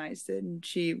recognized it and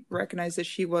she recognized that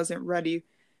she wasn't ready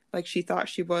like she thought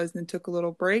she was and then took a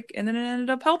little break and then it ended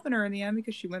up helping her in the end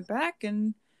because she went back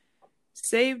and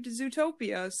saved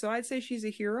Zootopia, so I'd say she's a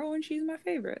hero and she's my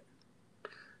favorite.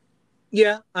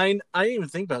 Yeah, I didn't even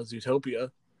think about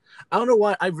Zootopia. I don't know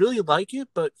why. I really like it,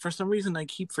 but for some reason I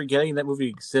keep forgetting that movie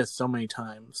exists so many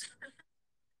times.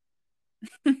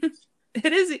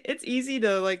 It's easy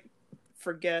to like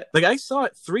forget. Like I saw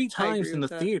it three I times agree in the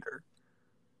with that. theater.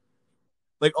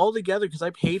 Like all together, because I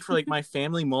paid for like my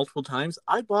family multiple times.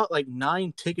 I bought like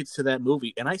 9 tickets to that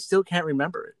movie, and I still can't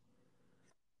remember it.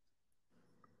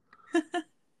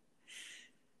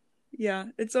 Yeah,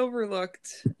 it's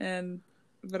overlooked and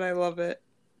but I love it.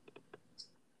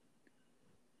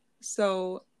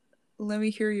 So let me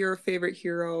hear your favorite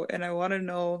hero, and I want to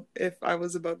know if I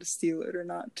was about to steal it or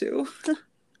not too.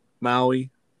 Maui.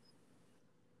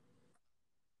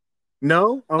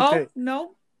 No, Oh, okay.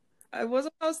 no, I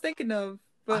wasn't what I was thinking of,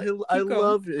 but I keep going.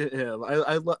 love him.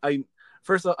 I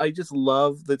first off, I just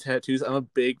love the tattoos. I'm a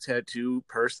big tattoo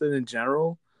person in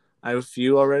general. I have a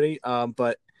few already.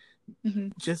 But Hmm.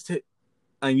 just to,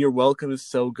 and You're Welcome is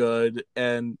so good,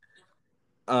 and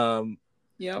um,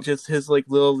 Yep. just his like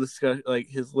little discussion, like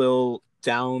his little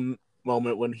down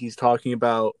moment when he's talking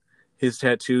about his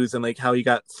tattoos and like how he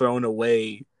got thrown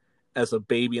away as a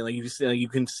baby, and like you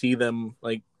can see them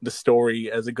like the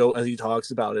story as he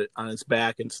talks about it on his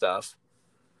back and stuff.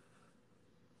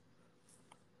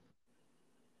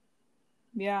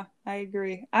 Yeah, I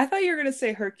agree. I thought you were gonna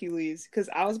say Hercules because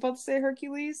I was about to say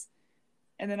Hercules,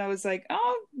 and then I was like,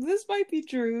 oh, this might be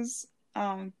Drew's.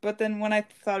 But then when I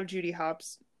thought of Judy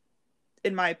Hopps,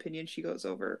 in my opinion, she goes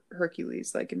over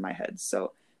Hercules, like in my head.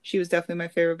 So she was definitely my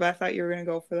favorite, but I thought you were gonna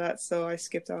go for that, so I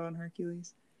skipped out on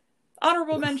Hercules.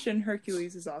 Honorable mention,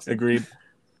 Hercules is awesome. Agreed.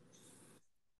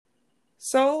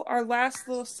 So our last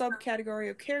little subcategory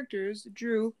of characters,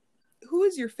 Drew, who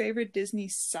is your favorite Disney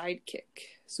sidekick?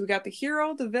 So we got the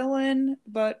hero, the villain,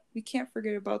 but we can't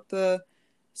forget about the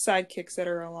sidekicks that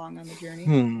are along on the journey.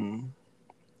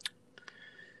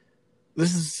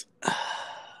 This is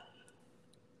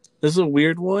this is a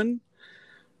weird one.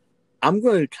 I'm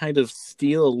going to kind of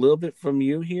steal a little bit from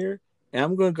you here, and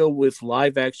I'm going to go with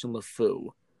live action LeFou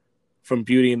from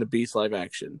Beauty and the Beast live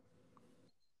action.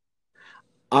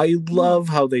 I Oh. love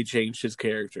how they changed his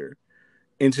character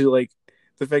into like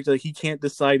the fact that he can't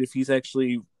decide if he's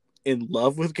actually in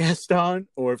love with Gaston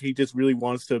or if he just really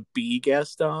wants to be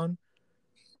Gaston.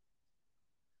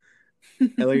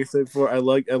 And like I said before, I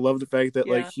love the fact that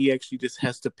like Yeah. he actually just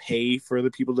has to pay for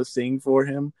the people to sing for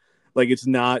him. Like it's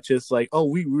not just like, oh,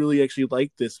 we really actually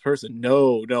like this person.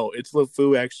 No, no, it's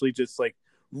LeFou actually just like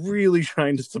really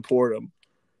trying to support him.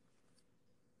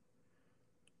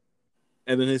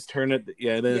 And then his turn at his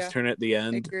Yeah. turn at the I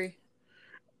end agree.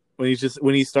 when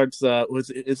he starts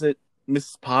is it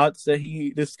Mrs. Potts that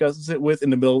he discusses it with in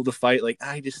the middle of the fight, like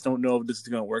I just don't know if this is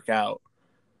gonna work out.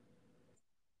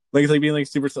 Like it's like being like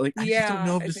super like I just don't Yeah,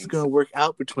 know if I this is think gonna so. work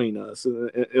out between us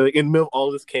like, in the middle of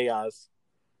all this chaos.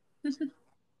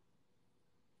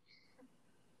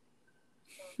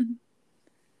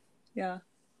 Yeah,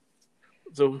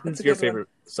 So that's who's a your good one. favorite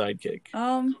sidekick?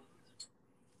 Um,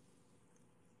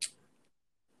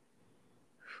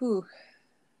 Whew,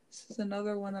 this is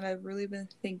another one that I've really been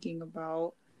thinking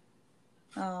about.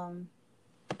 Um,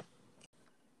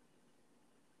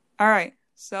 all right,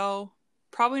 so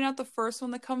probably not the first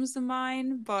one that comes to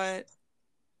mind, but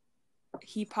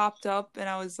he popped up and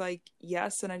I was like,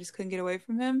 yes, and I just couldn't get away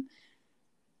from him.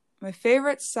 My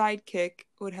favorite sidekick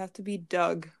would have to be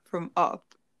Doug from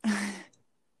Up.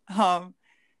 I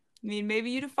mean, maybe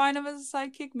you define him as a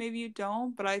sidekick, maybe you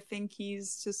don't, but I think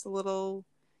he's just a little.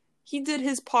 He did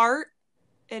his part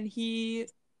and he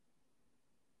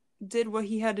did what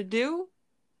he had to do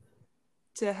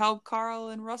to help Carl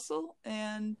and Russell,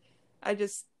 and I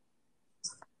just,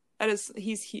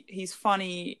 he's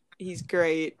funny, he's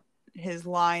great, his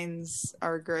lines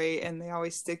are great, and they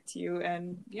always stick to you,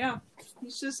 and yeah,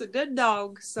 he's just a good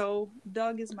dog. So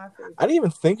Doug is my I didn't favorite.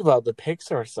 even think about the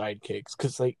Pixar sidekicks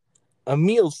because like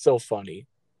Emil's so funny.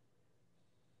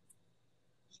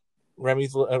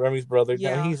 Remy's brother. Now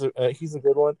Yeah. he's a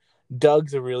good one.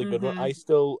 Doug's a really good one.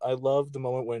 Mm-hmm. I love the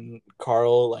moment when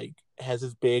Carl like has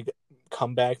his big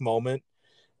comeback moment,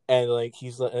 and like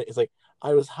it's like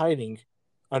I was hiding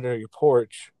under your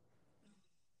porch,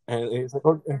 and he's like,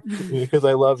 oh, because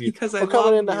I love you. Because I We're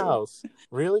coming love in the you. house.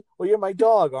 Really? Well, you're my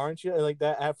dog, aren't you? And like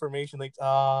that affirmation, like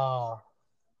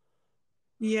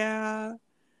Yeah,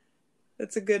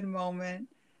 that's a good moment.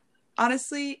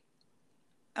 Honestly,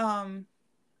 um,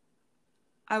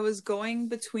 I was going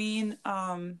between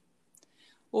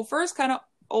well, first kind of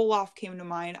Olaf came to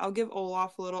mind. I'll give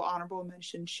Olaf a little honorable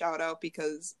mention shout out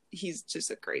because he's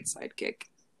just a great sidekick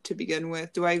to begin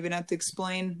with. Do I even have to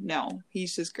explain? No,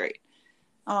 he's just great.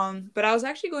 But I was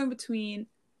actually going between,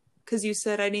 because you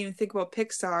said I didn't even think about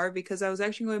Pixar, because I was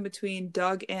actually going between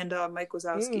Doug and Mike Mm.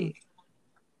 Wazowski,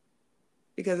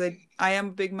 because I am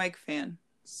a big Mike fan.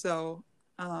 So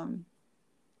um,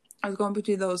 I was going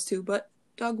between those two, but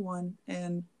Doug won,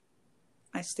 and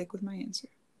I stick with my answer.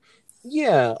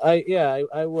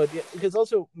 I would, yeah, because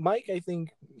also Mike, I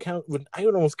think I would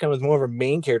almost count as more of a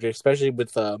main character, especially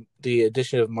with the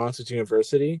addition of Monsters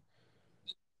University.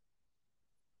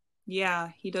 Yeah,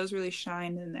 he does really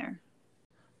shine in there.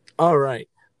 All right,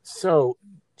 so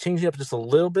changing up just a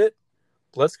little bit,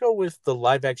 let's go with the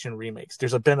live action remakes.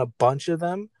 Been a bunch of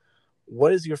them.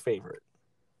 What is your favorite?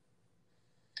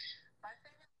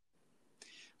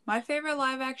 My favorite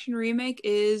live action remake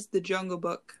is The Jungle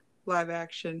Book live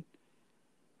action.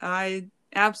 I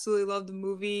absolutely love the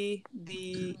movie.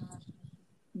 The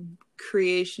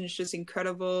creation is just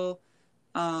incredible.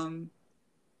 Um,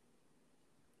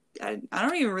 I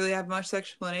don't even really have much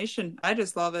explanation. I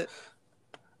just love it.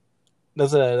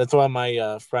 That's one of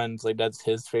my friends, like that's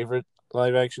his favorite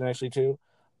live action actually too.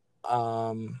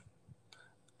 Um,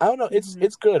 I don't know. Mm-hmm.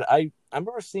 It's good. I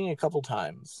remember seeing it a couple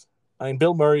times. I mean,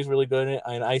 Bill Murray's really good in it,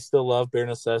 and I still love Bare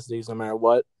Necessities no matter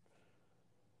what.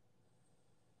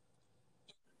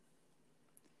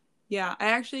 Yeah, I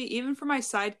actually, even for my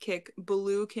sidekick,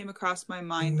 Baloo came across my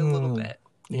mind a little Mm, bit.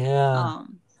 yeah,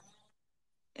 Um,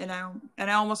 and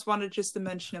I almost wanted just to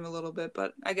mention him a little bit,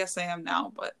 but I guess I am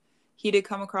now. But he did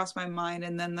come across my mind,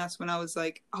 and then that's when I was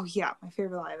like, oh yeah, my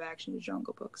favorite live action is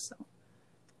Jungle Book.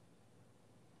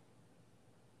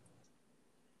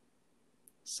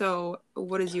 So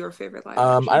what is your favorite live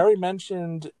I action? already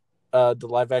mentioned the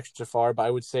live action Jafar, but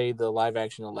I would say the live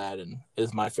action Aladdin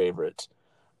is my favorite.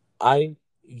 I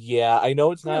Yeah, I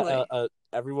know it's not Really?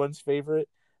 everyone's favorite,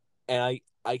 and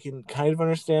I can kind of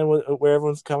understand where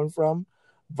everyone's coming from,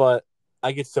 but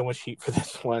I get so much heat for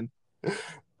this one.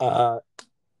 Uh,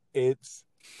 it's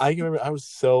I can remember I was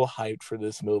so hyped for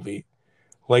this movie,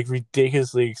 like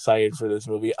ridiculously excited for this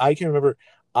movie. I can remember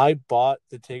I bought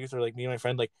the tickets, or like me and my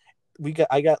friend, like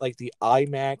I got like the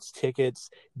IMAX tickets,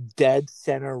 dead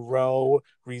center row,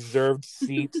 reserved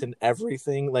seats, and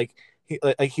everything.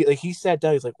 He sat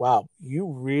down. He's like, "Wow,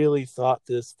 you really thought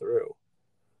this through."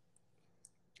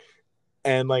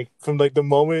 And like from like the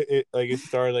moment it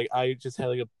started, like I just had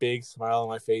like a big smile on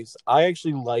my face. I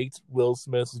actually liked Will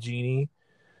Smith's Genie.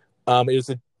 It was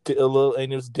a little,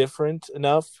 and it was different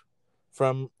enough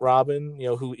from Robin. You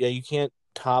know, who, yeah, you can't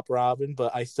top Robin,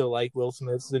 but I still like Will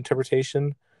Smith's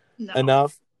interpretation No.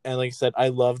 enough. And like I said, I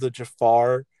love the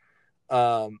Jafar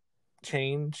um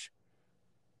change.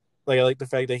 Like I like the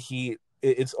fact that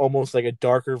it's almost like a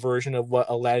darker version of what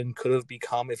Aladdin could have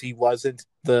become if he wasn't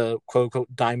the quote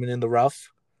unquote diamond in the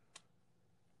rough.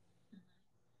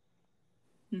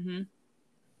 Mm-hmm.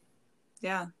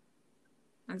 Yeah,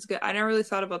 that's good. I never really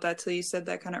thought about that till you said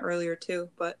that kind of earlier too.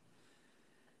 But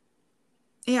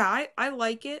yeah, I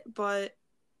like it, but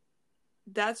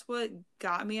that's what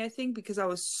got me, I think, because I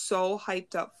was so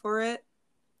hyped up for it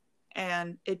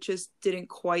and it just didn't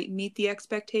quite meet the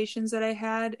expectations that I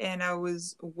had, and I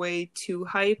was way too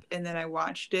hype, and then I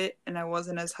watched it and I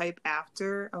wasn't as hype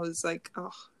after. I was like,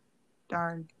 oh,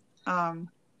 darn. Um,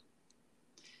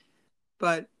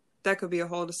 but that could be a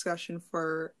whole discussion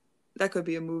for that could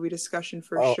be a movie discussion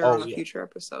for sure Oh on a yeah, future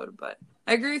episode. But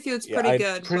I agree with you, it's yeah. pretty I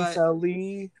good, Prince but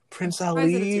Ali, I'm Prince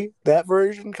surprised that it's your Ali, that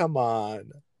version. Come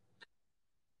on.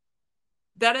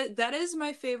 that is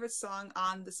my favorite song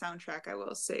on the soundtrack, I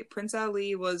will say. Prince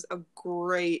Ali was a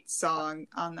great song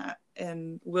on that,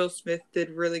 and Will Smith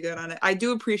did really good on it. I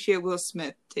do appreciate Will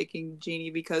Smith taking Genie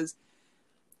because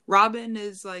Robin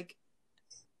is like,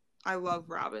 I love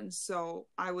Robin, so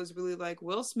I was really like,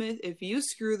 Will Smith, if you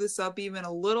screw this up even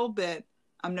a little bit,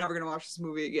 I'm never gonna watch this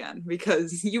movie again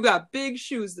because you got big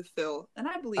shoes to fill, and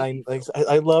I believe he filled them.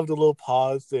 I love the little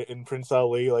pause in Prince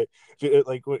Ali, like he's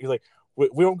like,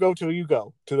 we don't go till you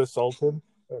go to the Sultan.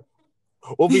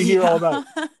 We'll be here all Yeah, night.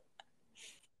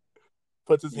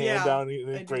 Puts his hand yeah, down.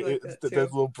 I do like It that does a too.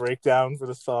 little breakdown for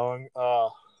the song.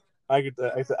 I could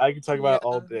talk about Yeah, it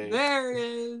all day. there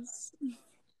is.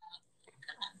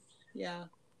 Yeah,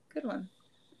 good one.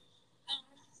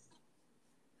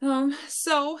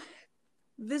 So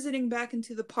visiting back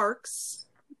into the parks,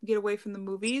 get away from the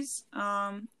movies.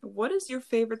 What is your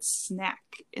favorite snack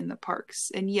in the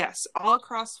parks? And yes, all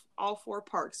across all four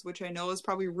parks, which I know is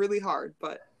probably really hard,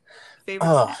 but favorite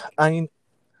snack. I mean,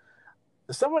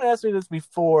 someone asked me this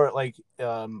before, like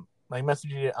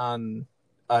messaging it on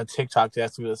TikTok to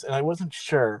ask me this, and I wasn't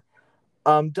sure.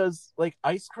 Does like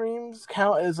ice creams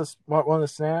count as one of the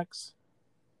snacks?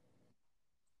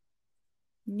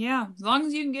 Yeah, as long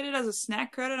as you can get it as a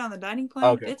snack credit on the dining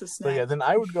plan, Okay. it's a So yeah, snack. then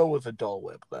I would go with a Dole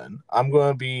Whip then. I'm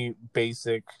gonna be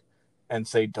basic and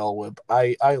say Dole Whip.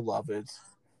 I love it.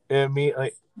 I mean,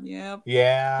 like, Yep.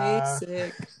 yeah.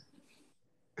 Basic.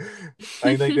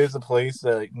 I think there's a place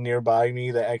like nearby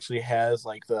me that actually has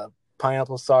like the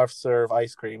pineapple soft serve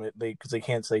ice cream. Because they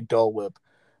can't say Dole Whip,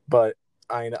 but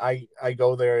I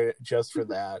go there just for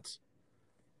that.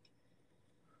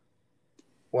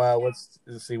 Wow, let's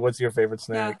see, what's your favorite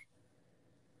Yeah, snack?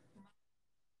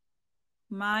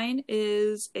 mine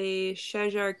is a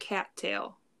Cheshire cat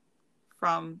tail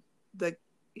from the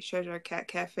Cheshire Cat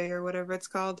Cafe or whatever it's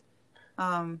called.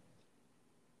 Um,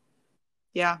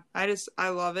 yeah, I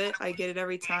love it. I get it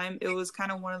every time. It was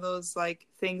kind of one of those like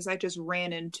things I just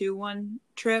ran into one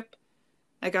trip.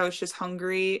 Like I was just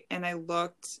hungry and I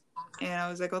looked and I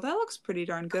was like, "Oh, that looks pretty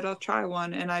darn good. I'll try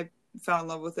one." And I fell in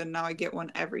love with it. And now I get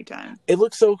one every time. It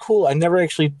looks so cool. I never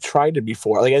actually tried it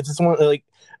before. Like I just want like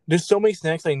there's so many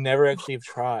snacks I never actually have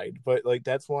tried, but like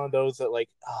that's one of those that like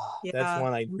that's Yeah.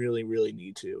 one I really really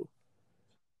need to.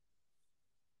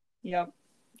 Yep.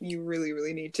 You really,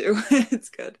 really need to. It's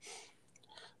good.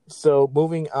 So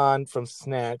moving on from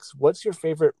snacks, what's your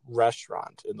favorite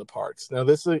restaurant in the parks? Now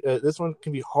this one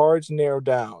can be hard to narrow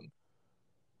down.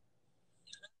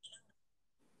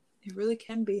 It really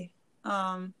can be.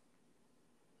 Um,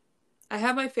 I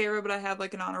have my favorite, but I have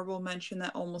like an honorable mention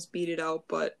that almost beat it out.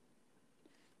 But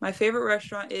my favorite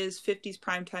restaurant is 50's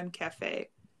Primetime Cafe.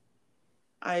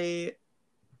 I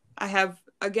I have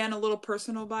again a little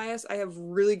personal bias. I have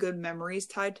really good memories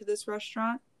tied to this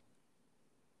restaurant.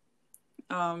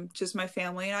 Just my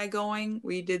family and I going.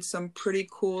 We did some pretty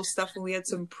cool stuff and we had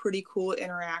some pretty cool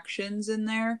interactions in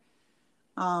there.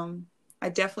 Um, I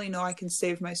definitely know I can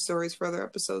save my stories for other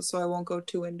episodes, so I won't go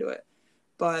too into it.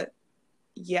 But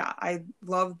yeah, I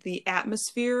love the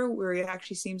atmosphere where it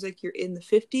actually seems like you're in the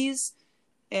 50's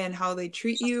and how they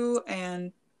treat you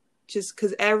and just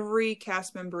because every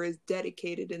cast member is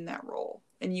dedicated in that role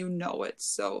and you know it.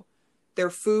 So their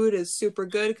food is super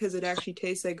good because it actually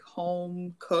tastes like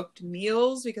home cooked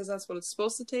meals because that's what it's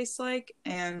supposed to taste like.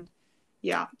 And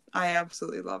yeah, I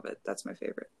absolutely love it. That's my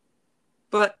favorite.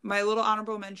 But my little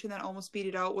honorable mention that almost beat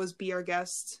it out was Be Our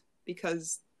Guest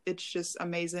because it's just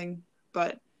amazing.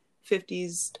 But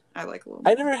 50's I like a little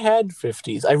I more. never had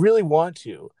 50s. I really want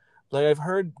to. Like I've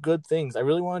heard good things. I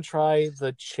really want to try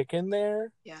the chicken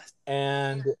there. Yes.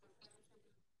 And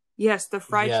Yes, the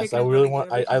fried yes, I chicken is really really good want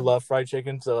every I time. love fried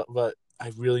chicken, so but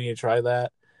I really need to try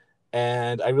that.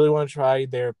 And I really want to try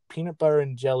their peanut butter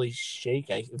and jelly shake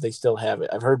if they still have it.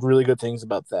 I've heard really good things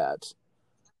about that.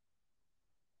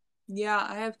 Yeah,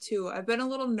 I have too. I've been a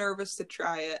little nervous to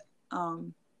try it.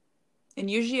 Um, and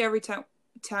usually every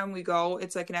time we go,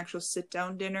 it's like an actual sit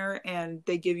down dinner, and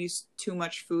they give you too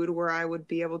much food where I would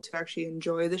be able to actually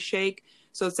enjoy the shake.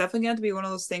 So it's definitely going to be one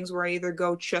of those things where I either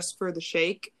go just for the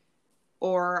shake,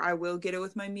 or I will get it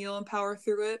with my meal and power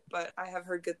through it. But I have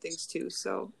heard good things too,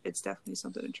 so it's definitely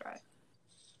something to try.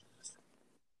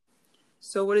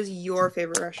 So, what is your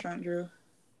favorite restaurant, Drew?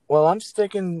 Well, I'm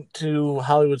sticking to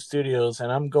Hollywood Studios,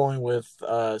 and I'm going with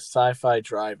Sci-Fi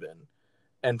Drive-In,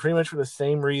 and pretty much for the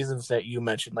same reasons that you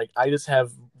mentioned. Like, I just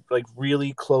have like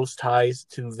really close ties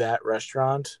to that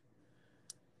restaurant.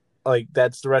 Like,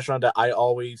 that's the restaurant that I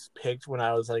always picked when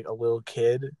I was like a little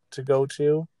kid to go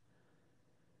to.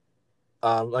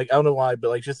 Like I don't know why, but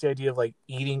like just the idea of like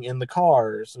eating in the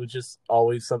cars was just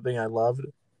always something I loved.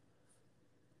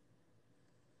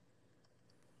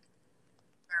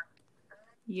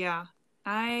 Yeah,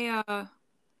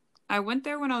 I went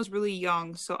there when I was really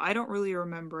young, so I don't really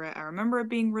remember it. I remember it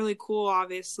being really cool,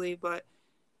 obviously, but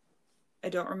I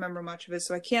don't remember much of it,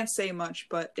 so I can't say much,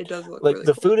 but it does look Like really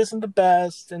the cool. food isn't the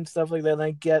best and stuff like that, and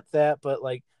I get that, but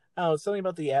like I don't know, something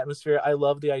about the atmosphere. I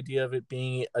love the idea of it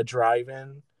being a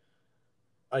drive-in.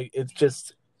 Like it's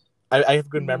just I have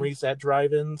good Hmm. memories at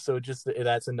drive-in, so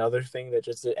that's another thing that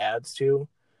just it adds to.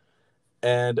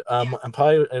 And I'm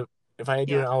probably if I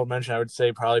do Yeah. an honorable mention, I would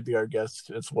say probably Be Our Guest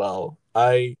as well.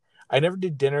 I never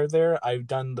did dinner there. I've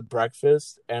done the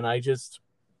breakfast, and I just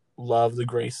love the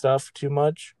gray stuff too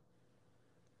much.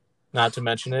 Not to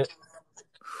mention it.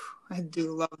 I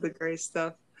do love the gray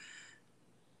stuff.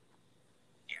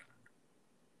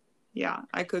 Yeah,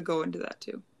 I could go into that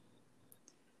too,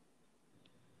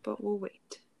 but we'll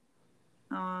wait.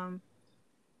 Um,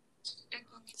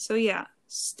 so yeah,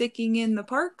 sticking in the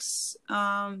parks.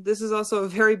 This is also a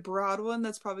very broad one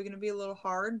that's probably going to be a little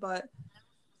hard, but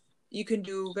you can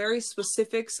do very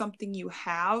specific something you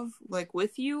have like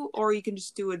with you, or you can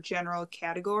just do a general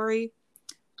category.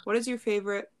 What is your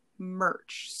favorite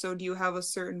merch. So do you have a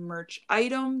certain merch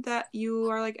item that you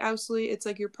are like absolutely, it's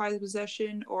like your prized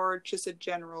possession, or just a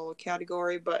general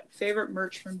category, but favorite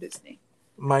merch from Disney?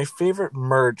 My favorite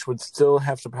merch would still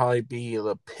have to probably be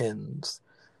the pins.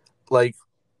 Like,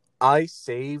 I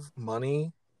save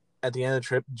money at the end of the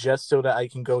trip just so that I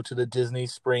can go to the Disney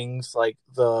Springs, like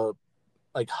the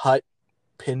hut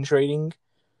pin trading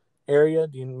area.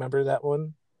 Do you remember that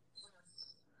one?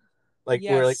 Like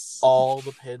where like Yes. all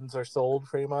the pins are sold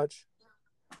pretty much.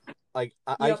 Like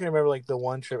I Yep. can remember like the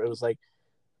one trip it was like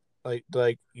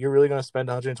you're really gonna spend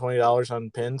 $120 on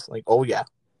pins? Like, oh yeah.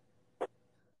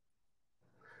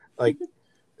 Like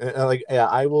like yeah,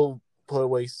 I will put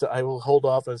away so I will hold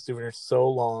off on souvenirs so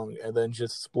long and then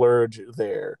just splurge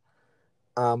there.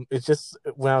 It's just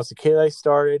when I was a kid I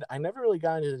started. I never really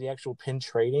got into the actual pin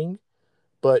trading,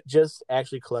 but just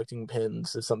actually collecting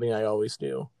pins is something I always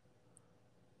do.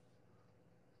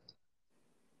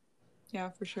 Yeah,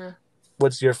 for sure.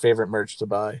 What's your favorite merch to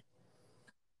buy?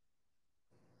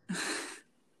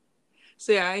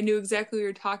 So yeah, I knew exactly what you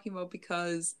were talking about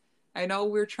because I know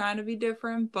we're trying to be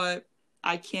different, but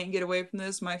I can't get away from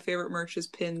this. My favorite merch is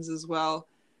pins as well.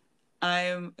 I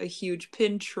am a huge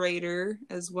pin trader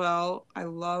as well. I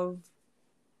love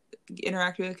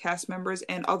interacting with cast members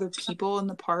and other people in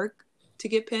the park to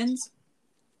get pins.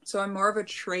 So I'm more of a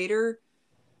trader.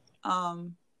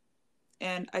 Um,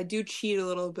 and I do cheat a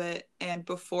little bit. And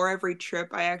before every trip,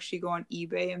 I actually go on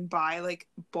eBay and buy like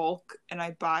bulk, and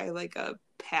I buy like a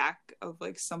pack of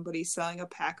like somebody selling a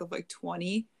pack of like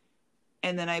 20.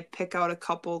 And then I pick out a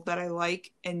couple that I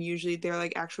like, and usually they're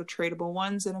like actual tradable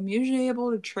ones. And I'm usually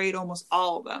able to trade almost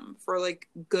all of them for like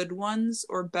good ones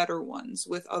or better ones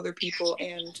with other people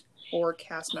and or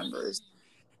cast members.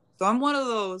 So I'm one of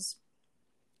those,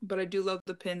 but I do love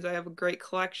the pins. I have a great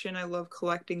collection. I love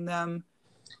collecting them.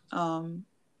 Um,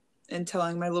 and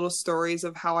telling my little stories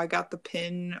of how I got the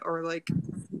pin or like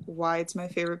why it's my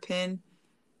favorite pin.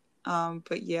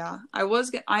 But yeah,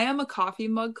 I am a coffee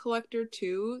mug collector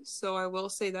too, so I will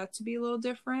say that to be a little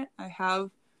different. I have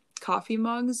coffee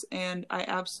mugs and I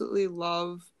absolutely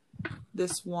love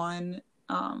this one.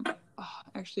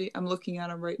 Actually, I'm looking at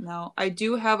them right now. I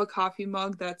do have a coffee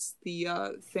mug that's the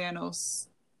Thanos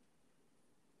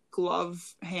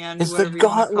glove hand, It's the whatever you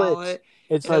want to call gauntlet. it,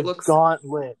 It's and it a looks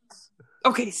gauntlet.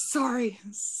 okay, sorry.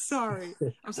 Sorry.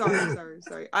 I'm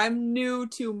sorry. I'm new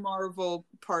to Marvel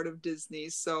part of Disney,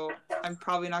 so I'm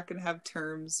probably not going to have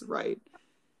terms right.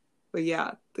 But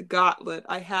yeah, the gauntlet.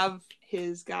 I have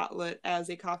his gauntlet as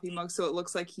a coffee mug, so it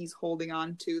looks like he's holding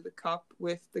on to the cup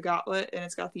with the gauntlet, and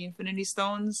it's got the Infinity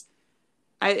Stones.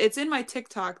 It's in my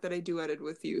TikTok that I do edit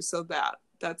with you, so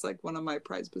that's like one of my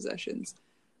prized possessions.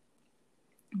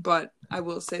 But I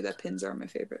will say that pins are my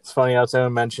favorite. It's funny. I was going to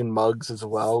mention mugs as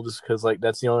well, just because like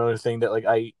that's the only other thing that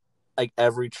I like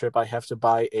every trip I have to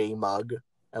buy a mug,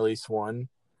 at least one.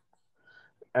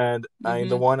 And the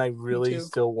Mm-hmm. one I Me really too.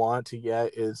 still want to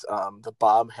get is the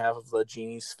bottom half of the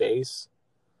genie's face.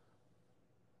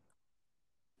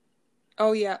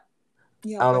 Oh yeah. I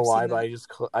Yep, don't know I've why, seen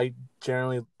but that. I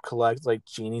generally collect like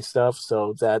genie stuff,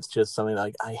 so that's just something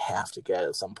like I have to get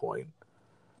at some point.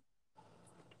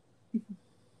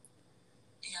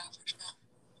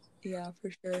 Yeah, for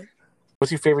sure.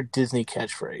 What's your favorite Disney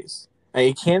catchphrase?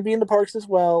 It can be in the parks as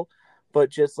well, but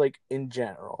just like in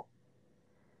general.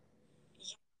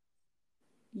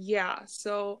 Yeah,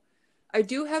 so I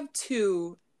do have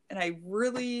two, and I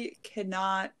really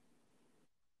cannot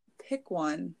pick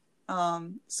one.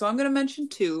 So I'm gonna mention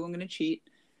two. I'm gonna cheat.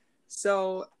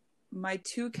 So my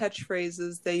two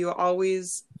catchphrases that you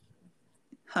always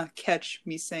catch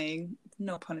me saying,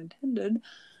 no pun intended.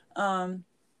 Um,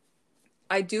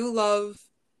 I do love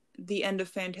the end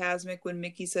of Fantasmic when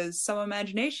Mickey says, "Some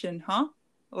imagination, huh?"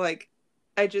 Like,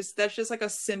 that's just like a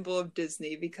symbol of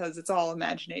Disney because it's all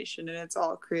imagination and it's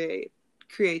all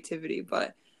creativity.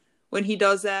 But when he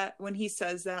does that, when he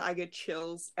says that, I get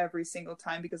chills every single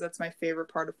time because that's my favorite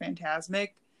part of Fantasmic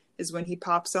is when he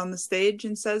pops on the stage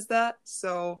and says that.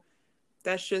 So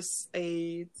that's just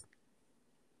a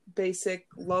basic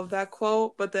love that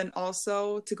quote. But then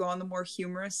also to go on the more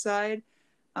humorous side,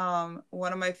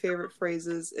 one of my favorite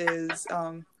phrases is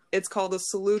it's called a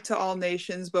salute to all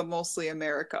nations, but mostly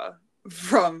America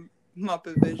from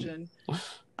Muppet Vision.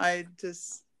 I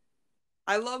just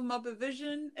I love Muppet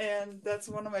Vision, and that's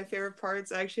one of my favorite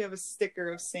parts. I actually have a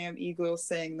sticker of Sam Eagle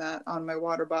saying that on my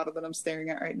water bottle that I'm staring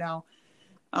at right now.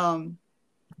 Um,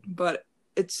 but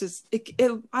it's just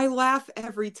I laugh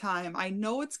every time. I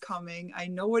know it's coming. I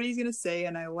know what he's gonna say,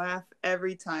 and I laugh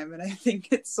every time, and I think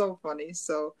it's so funny.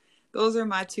 So those are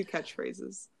my two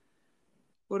catchphrases.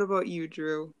 What about you,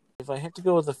 Drew? If I have to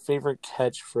go with a favorite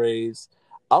catchphrase,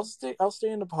 I'll stay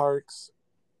in the parks,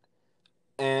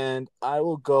 and I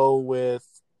will go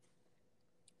with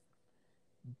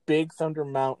Big Thunder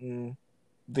Mountain.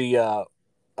 The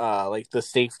like the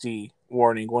safety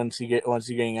warning once you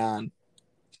getting on.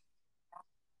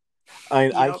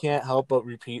 I Yep. can't help but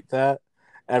repeat that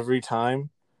every time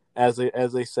as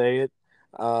they say it.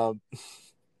 Um,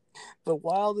 the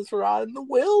wildest ride in the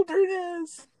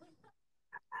wilderness.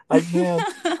 I can't.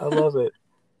 I love it.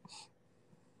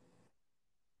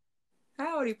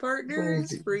 Howdy,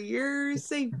 partners, for your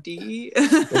safety.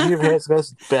 If you've had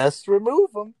best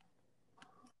remove them.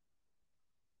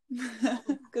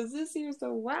 Because this here's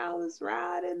the wildest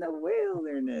ride in the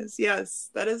wilderness. Yes,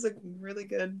 that is a really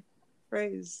good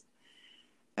phrase.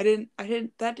 That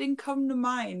didn't come to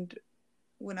mind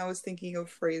when I was thinking of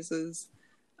phrases.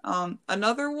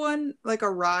 Another one, like a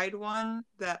ride one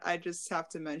that I just have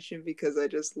to mention because I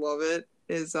just love it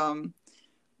is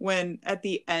when at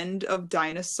the end of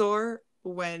Dinosaur,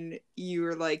 when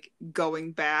you're like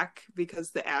going back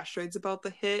because the asteroid's about to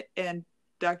hit and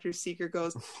Dr. Seeker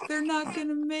goes, they're not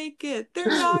gonna make it.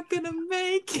 They're not gonna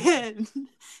make it.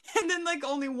 And then like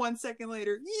only 1 second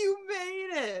later, you made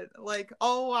it. Like,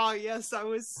 oh wow, yes, I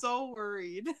was so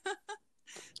worried.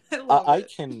 I love I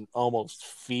it. can almost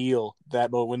feel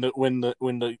that moment when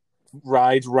the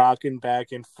ride's rocking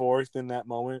back and forth in that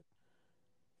moment.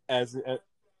 As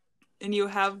And you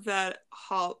have that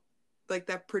hot, like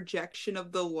that projection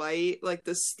of the light, like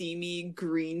the steamy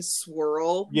green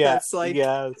swirl yeah, that's like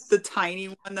the yes. tiny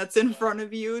one that's in front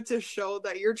of you to show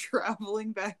that you're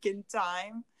traveling back in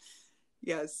time.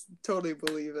 Yes, totally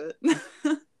believe it.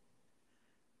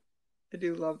 I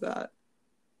do love that.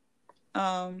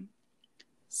 Um,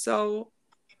 so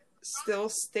still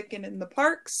sticking in the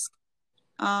parks.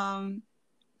 Um,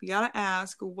 we gotta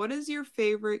ask, what is your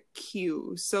favorite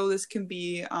queue? So this can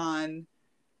be on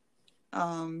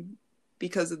um,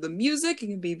 because of the music. It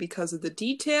can be because of the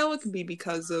detail. It can be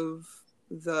because of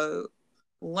the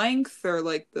length or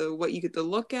like the what you get to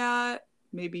look at.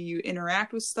 Maybe you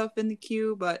interact with stuff in the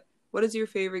queue. But what is your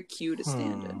favorite queue to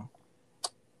stand Hmm. in?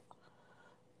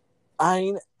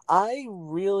 I I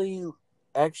really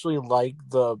actually like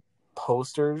the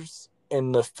posters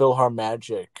in the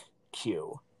PhilharMagic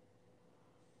queue.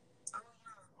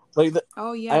 Like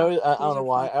Oh yeah, I don't those know are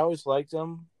why fun. I always liked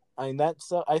them. I mean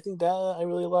that's I think that I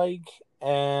really like,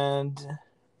 and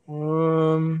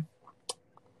um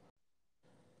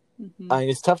Mm-hmm.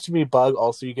 it's tough to be bug.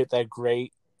 Also, you get that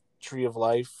great tree of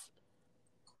life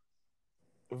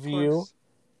Of view, course.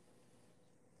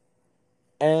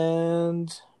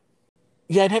 and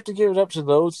yeah, I'd have to give it up to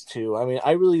those two. I mean,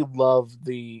 I really love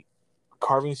the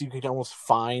carvings you can almost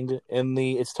find in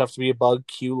the "It's Tough to Be a Bug"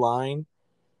 queue line.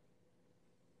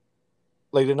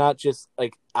 Like they're not just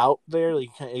like out there. Like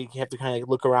you have to kind of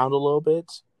look around a little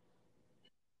bit.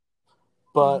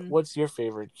 But Mm-hmm. what's your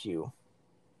favorite queue?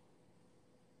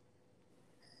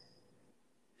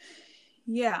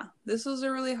 Yeah, this was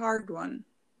a really hard one.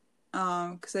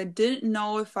 Because I didn't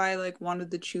know if I like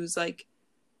wanted to choose like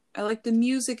I like the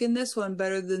music in this one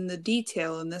better than the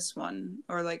detail in this one.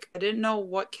 Or like I didn't know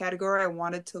what category I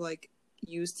wanted to like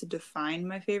use to define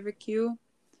my favorite cue.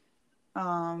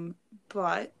 Um,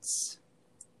 but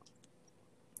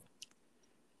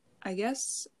I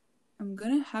guess I'm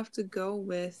gonna have to go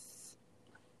with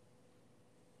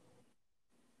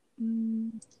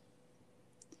mm,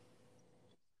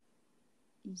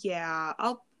 yeah,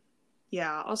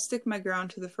 I'll stick my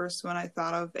ground to the first one I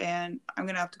thought of and I'm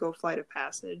gonna have to go Flight of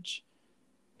Passage.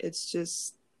 It's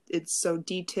just it's so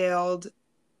detailed.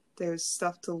 There's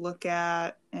stuff to look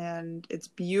at and it's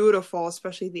beautiful,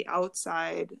 especially the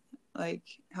outside. Like,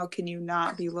 how can you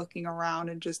not be looking around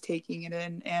and just taking it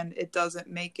in? And it doesn't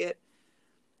make it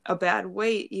a bad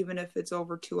wait, even if it's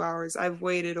over 2 hours. I've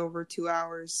waited over 2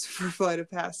 hours for Flight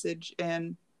of Passage,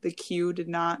 and the queue did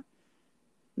not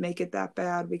make it that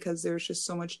bad because there's just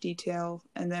so much detail.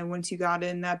 And then once you got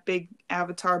in, that big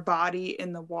avatar body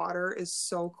in the water is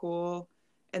so cool.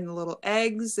 And the little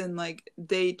eggs, and like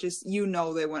they just,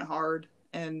 they went hard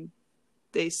and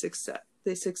they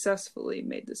successfully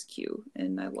made this queue,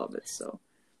 and I love it. So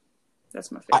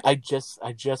that's my favorite. I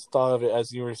just thought of it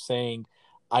as you were saying.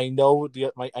 I know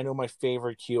my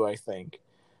favorite queue. I think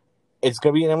it's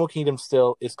gonna be an Animal Kingdom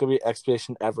still. It's gonna be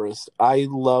Expedition Everest. I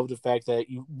love the fact that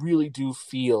you really do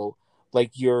feel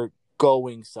like you're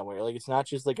going somewhere. Like it's not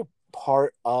just like a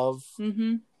part of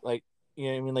Mm-hmm. like you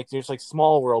know what I mean. Like there's like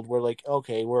Small World where like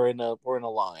okay we're in a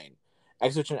line.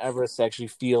 Expedition Everest actually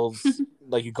feels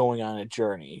like you're going on a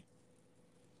journey.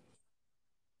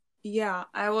 Yeah,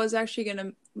 I was actually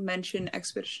gonna mention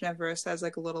Expedition Everest as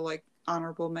like a little like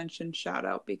honorable mention shout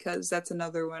out, because that's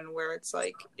another one where it's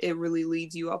like it really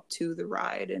leads you up to the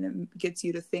ride and it gets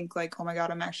you to think like, oh my god,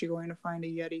 I'm actually going to find a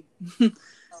Yeti.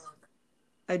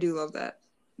 I do love that.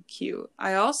 Cute.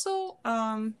 I also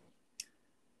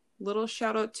little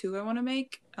shout out too I want to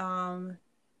make.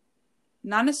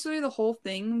 Not necessarily the whole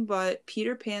thing, but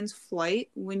Peter Pan's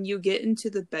flight, when you get into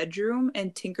the bedroom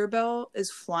and Tinkerbell is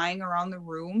flying around the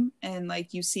room and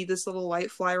like you see this little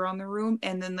light fly around the room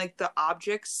and then like the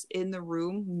objects in the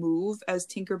room move as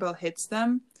Tinkerbell hits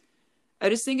them. I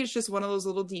just think it's just one of those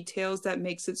little details that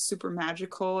makes it super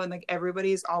magical, and like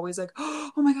everybody is always like,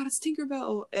 "Oh my god, it's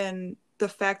Tinkerbell!" And the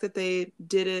fact that they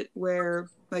did it where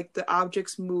like the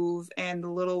objects move and the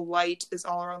little light is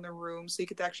all around the room, so you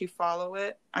could actually follow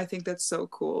it. I think that's so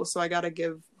cool. So I gotta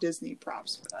give Disney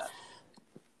props for that.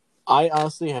 I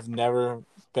honestly have never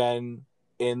been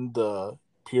in the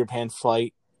Peter Pan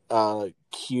flight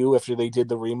queue after they did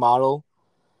the remodel.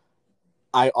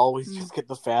 I always just get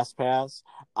the fast pass.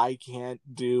 I can't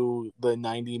do the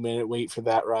 90-minute wait for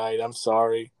that ride. I'm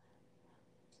sorry.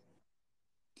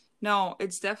 No,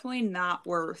 it's definitely not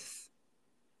worth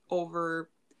over.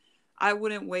 I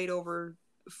wouldn't wait over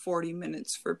 40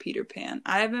 minutes for Peter Pan.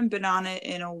 I haven't been on it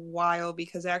in a while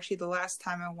because actually the last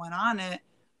time I went on it,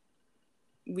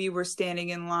 we were standing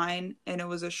in line and it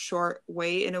was a short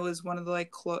wait and it was one of the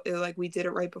like we did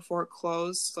it right before it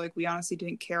closed. So, like we honestly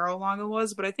didn't care how long it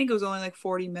was, but I think it was only like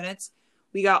 40 minutes.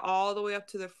 We got all the way up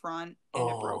to the front and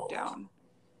it broke down.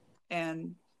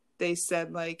 And they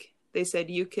said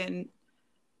you can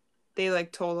they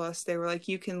like told us they were like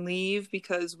you can leave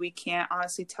because we can't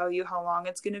honestly tell you how long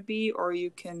it's going to be, or you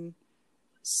can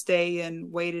stay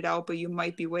and wait it out, but you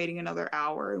might be waiting another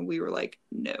hour. And we were like,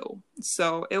 no.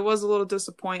 So it was a little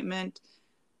disappointment.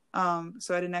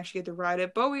 So I didn't actually get to ride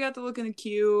it, but we got to look in the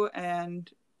queue, and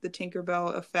the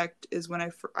Tinkerbell effect is when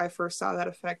I first saw that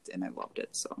effect, and I loved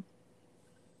it. So.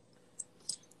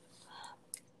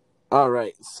 All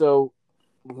right. So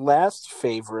last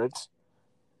favorite,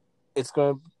 it's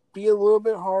going to be a little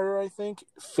bit harder, I think.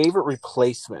 Favorite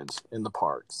replacement in the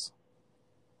parks.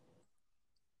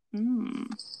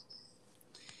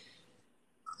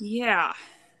 Yeah.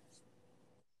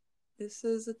 This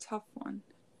is a tough one.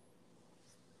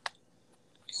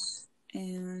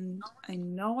 And I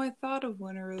know I thought of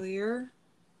one earlier.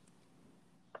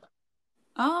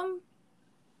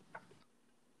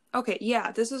 Okay,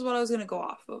 yeah, this is what I was going to go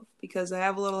off of because I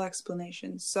have a little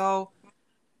explanation. So,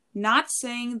 not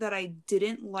saying that I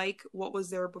didn't like what was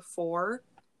there before.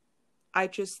 I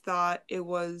just thought it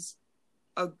was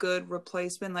a good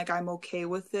replacement. Like, I'm okay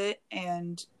with it,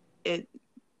 and it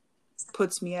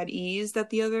puts me at ease that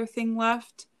the other thing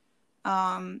left.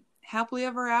 Happily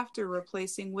Ever After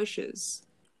replacing Wishes.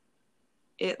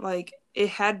 It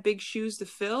had big shoes to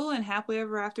fill, and Happily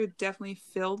Ever After definitely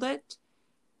filled it.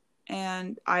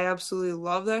 And I absolutely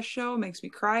love that show. It makes me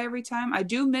cry every time. I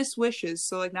do miss Wishes,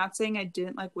 so like not saying I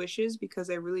didn't like Wishes because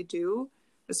I really do,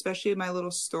 especially my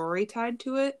little story tied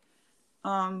to it.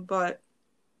 But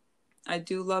I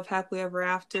do love Happily Ever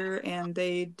After, and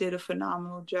they did a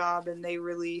phenomenal job, and they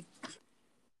really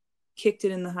kicked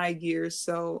it in the high gears.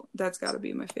 So that's got to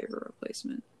be my favorite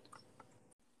replacement.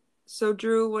 So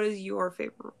Drew, what is your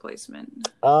favorite replacement?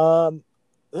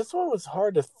 This one was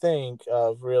hard to think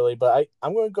of, really, but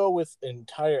I'm going to go with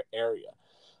entire area.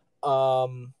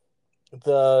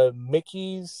 The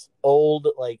Mickey's old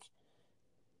like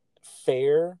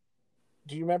fair.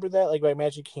 Do you remember that? Like by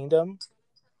Magic Kingdom.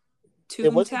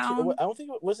 It wasn't. Toontown? I don't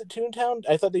think was it Toontown.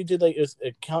 I thought they did like it was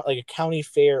like a county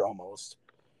fair almost.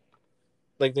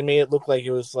 Like they made it look like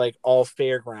it was like all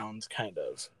fairgrounds kind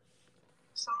of.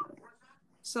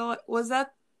 So was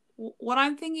that what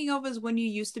I'm thinking of is when you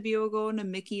used to be able to go into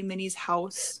Mickey and Minnie's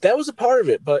house? That was a part of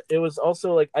it, but it was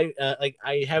also like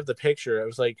I have the picture. It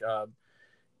was like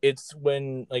it's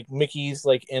when like Mickey's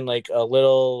like in like a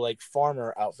little like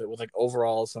farmer outfit with like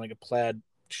overalls and like a plaid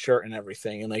shirt and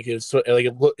everything, and like it's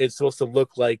supposed to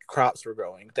look like crops were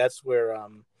growing. That's where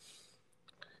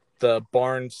the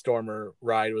Barnstormer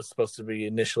ride was supposed to be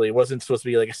initially. It wasn't supposed to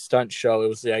be like a stunt show. It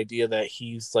was the idea that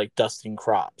he's like dusting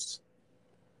crops.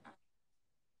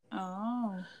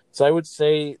 Oh. So I would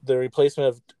say the replacement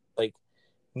of like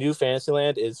New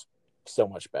Fantasyland is so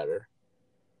much better.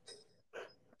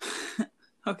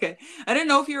 Okay. I didn't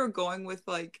know if you were going with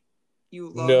like you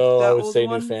loved No, I that would old say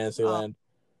New one. Fantasyland.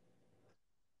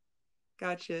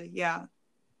 Gotcha. Yeah.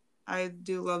 I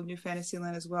do love New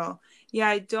Fantasyland as well. Yeah,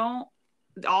 I don't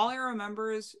all I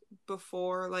remember is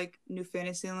before like New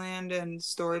Fantasyland and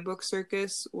Storybook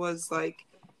Circus was like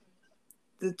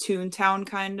the Toontown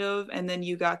kind of, and then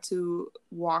you got to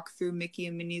walk through Mickey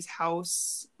and Minnie's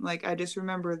house. Like I just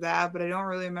remember that, but I don't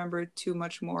really remember too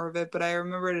much more of it. But I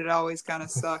remembered it always kind of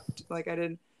sucked. Like I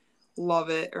didn't love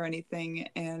it or anything,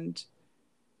 and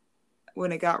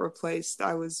when it got replaced,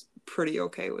 I was pretty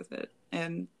okay with it.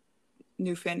 And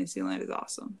New Fantasyland is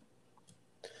awesome.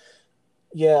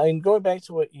 Yeah, and going back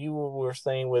to what you were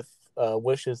saying with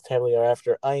Wishes Happily Ever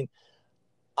After, I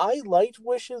liked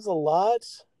Wishes a lot,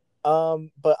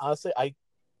 but honestly,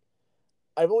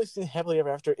 I've only seen Happily Ever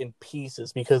After in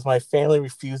pieces because my family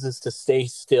refuses to stay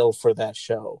still for that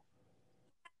show.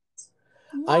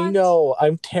 I What? know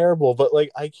I'm terrible, but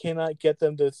like I cannot get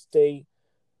them to stay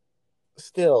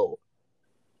still.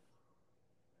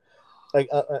 Like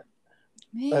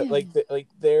Man. like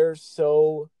they're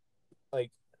so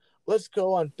like let's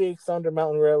go on Big Thunder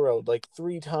Mountain Railroad like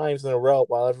 3 times in a row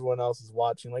while everyone else is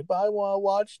watching. Like, but I want to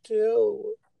watch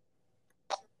too.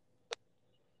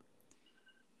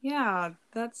 Yeah,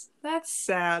 that's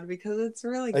sad because it's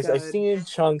really I've good. seen it in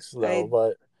chunks though, I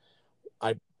but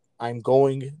I I'm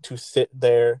going to sit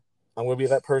there. I'm going to be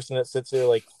that person that sits there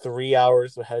like 3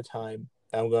 hours ahead of time.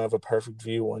 And I'm going to have a perfect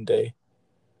view one day.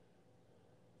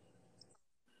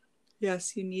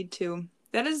 Yes, you need to.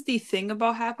 That is the thing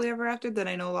about Happily Ever After that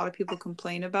I know a lot of people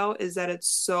complain about is that it's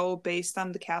so based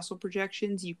on the castle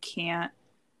projections, you can't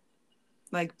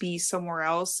like be somewhere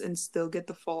else and still get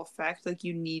the full effect. Like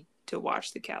you need to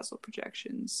watch the castle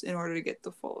projections in order to get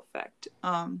the full effect.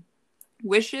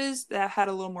 Wishes that had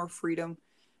a little more freedom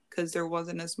because there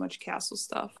wasn't as much castle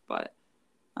stuff, but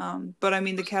I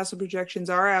mean the castle projections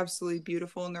are absolutely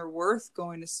beautiful and they're worth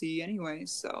going to see anyway.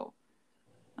 So,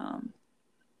 um,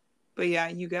 but yeah,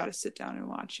 you got to sit down and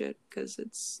watch it because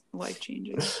it's life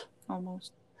changing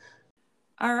almost.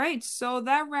 All right, so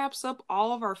that wraps up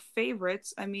all of our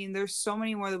favorites. I mean, there's so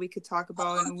many more that we could talk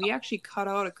about, and we actually cut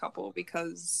out a couple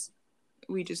because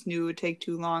we just knew it would take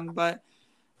too long. But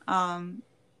um,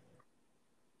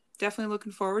 definitely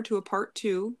looking forward to a part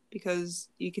two because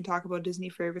you can talk about Disney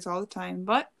favorites all the time.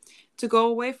 But to go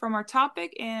away from our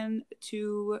topic and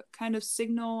to kind of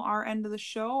signal our end of the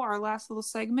show, our last little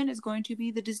segment is going to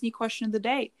be the Disney question of the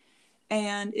day.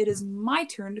 And it is my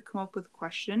turn to come up with a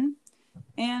question.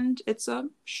 And it's a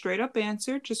straight up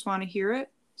answer. Just want to hear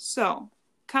it. So,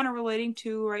 kind of relating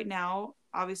to right now,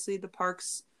 obviously the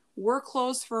parks were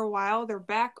closed for a while. They're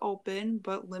back open,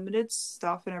 but limited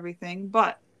stuff and everything.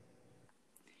 But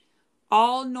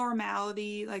all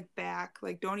normality, like back,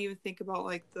 like don't even think about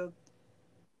like the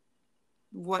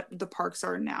what the parks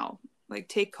are now. Like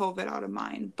take COVID out of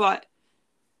mind. But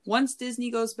once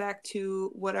Disney goes back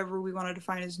to whatever we want to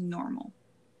define as normal,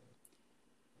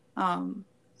 um,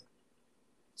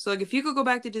 so like if you could go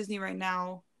back to Disney right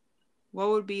now, what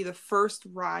would be the first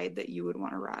ride that you would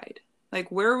want to ride? Like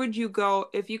where would you go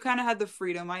if you kind of had the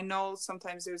freedom? I know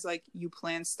sometimes there's like you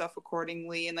plan stuff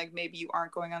accordingly and like maybe you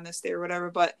aren't going on this day or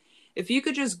whatever, but if you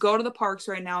could just go to the parks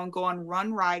right now and go on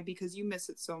run ride because you miss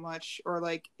it so much or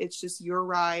like it's just your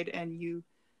ride and you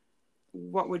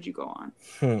what would you go on?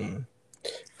 Hmm.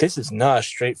 This is not a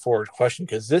straightforward question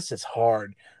because this is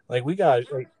hard. Like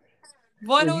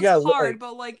Well, I know you it's got hard,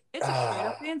 but like it's a straight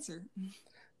up answer.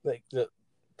 like the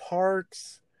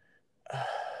parks.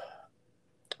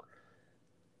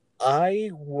 I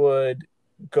would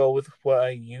go with what I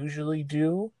usually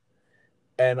do,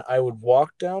 and I would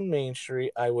walk down Main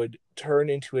Street. I would turn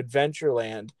into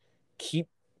Adventureland, keep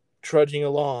trudging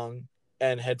along,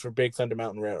 and head for Big Thunder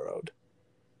Mountain Railroad.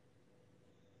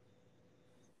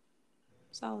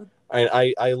 Solid.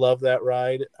 I love that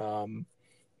ride.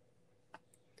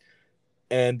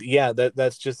 And yeah,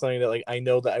 that's just something that like I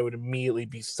know that I would immediately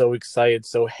be so excited,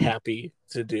 so happy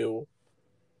to do.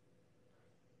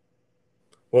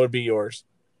 What would be yours?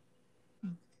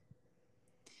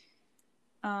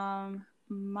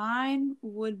 Mine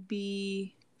would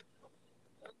be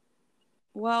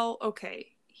well, okay.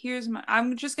 Here's my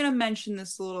I'm just going to mention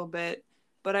this a little bit,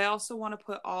 but I also want to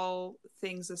put all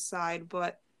things aside,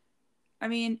 but I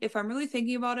mean, if I'm really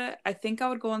thinking about it, I think I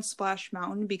would go on Splash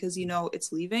Mountain because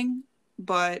it's leaving,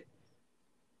 but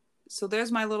so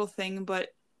there's my little thing,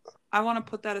 but I want to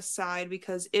put that aside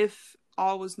because if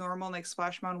all was normal, like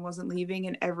Splash Mountain wasn't leaving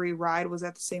and every ride was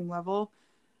at the same level,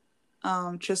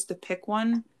 just to pick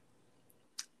one.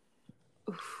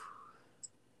 Oof,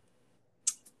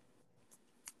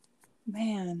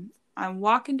 man, I'm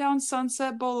walking down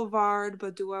Sunset Boulevard,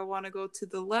 but do I want to go to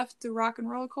the left to Rock and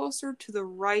Roller Coaster, to the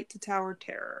right to Tower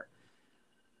Terror?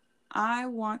 I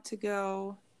want to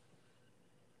go.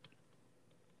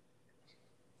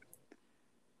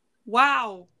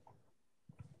 Wow,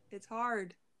 it's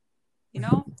hard.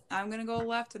 I'm gonna go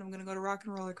left and I'm gonna go to Rock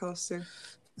and Roller Coaster.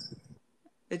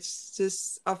 It's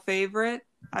just a favorite.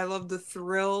 I love the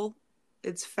thrill.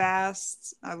 It's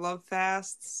fast. I love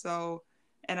fast. So,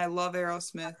 and I love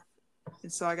Aerosmith.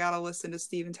 And so I gotta listen to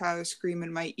Steven Tyler scream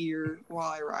in my ear while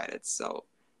I ride it. So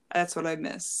that's what I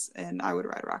miss. And I would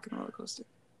ride Rock and Roller Coaster.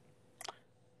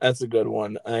 That's a good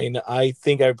one. I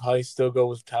think I'd probably still go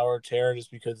with Tower of Terror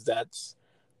just because that's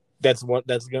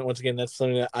once again that's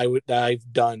something that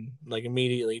I've done like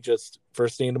immediately, just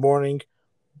first thing in the morning,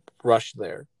 rush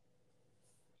there.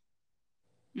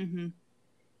 Mm-hmm.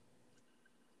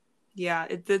 Yeah,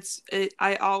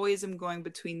 I always am going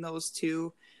between those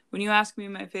two. When you ask me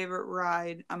my favorite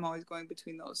ride, I'm always going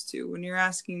between those two. When you're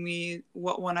asking me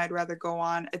what one I'd rather go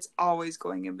on, it's always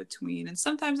going in between. And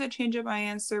sometimes I change up my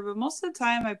answer, but most of the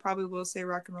time I probably will say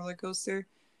Rock and Roller Coaster.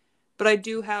 But I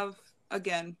do have,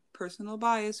 again, personal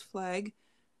bias flag.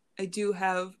 I do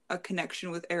have a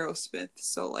connection with Aerosmith.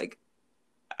 So like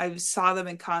I saw them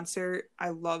in concert. I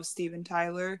love Steven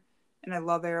Tyler and I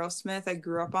love Aerosmith. I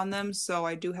grew up on them, so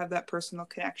I do have that personal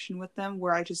connection with them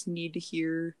where I just need to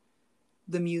hear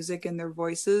the music and their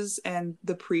voices. And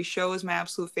the pre-show is my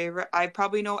absolute favorite. I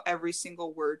probably know every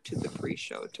single word to the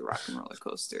pre-show to Rock and Roller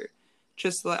Coaster.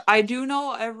 Just like I do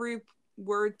know every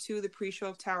word to the pre-show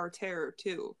of Tower of Terror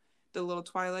too, the little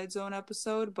Twilight Zone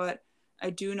episode, but I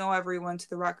do know everyone to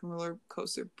the Rock and Roller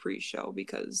Coaster pre-show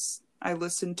because I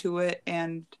listened to it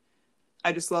and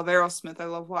I just love Aerosmith. I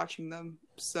love watching them.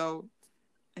 So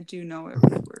I do know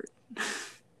every word.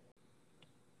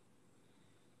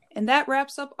 And that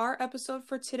wraps up our episode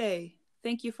for today.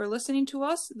 Thank you for listening to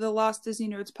us, the Lost Disney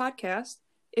Nerds podcast.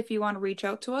 If you want to reach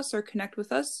out to us or connect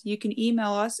with us, you can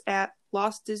email us at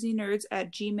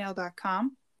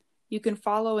lostdisneynerds@gmail.com. You can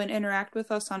follow and interact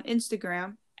with us on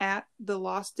Instagram at the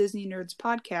Lost Disney Nerds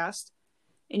podcast.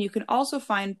 And you can also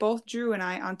find both Drew and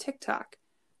I on TikTok.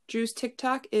 Drew's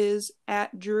TikTok is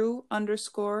at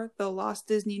Drew_the Lost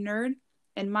Disney Nerd,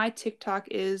 and my TikTok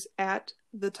is at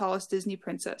the Tallest Disney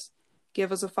Princess.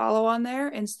 Give us a follow on there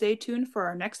and stay tuned for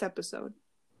our next episode.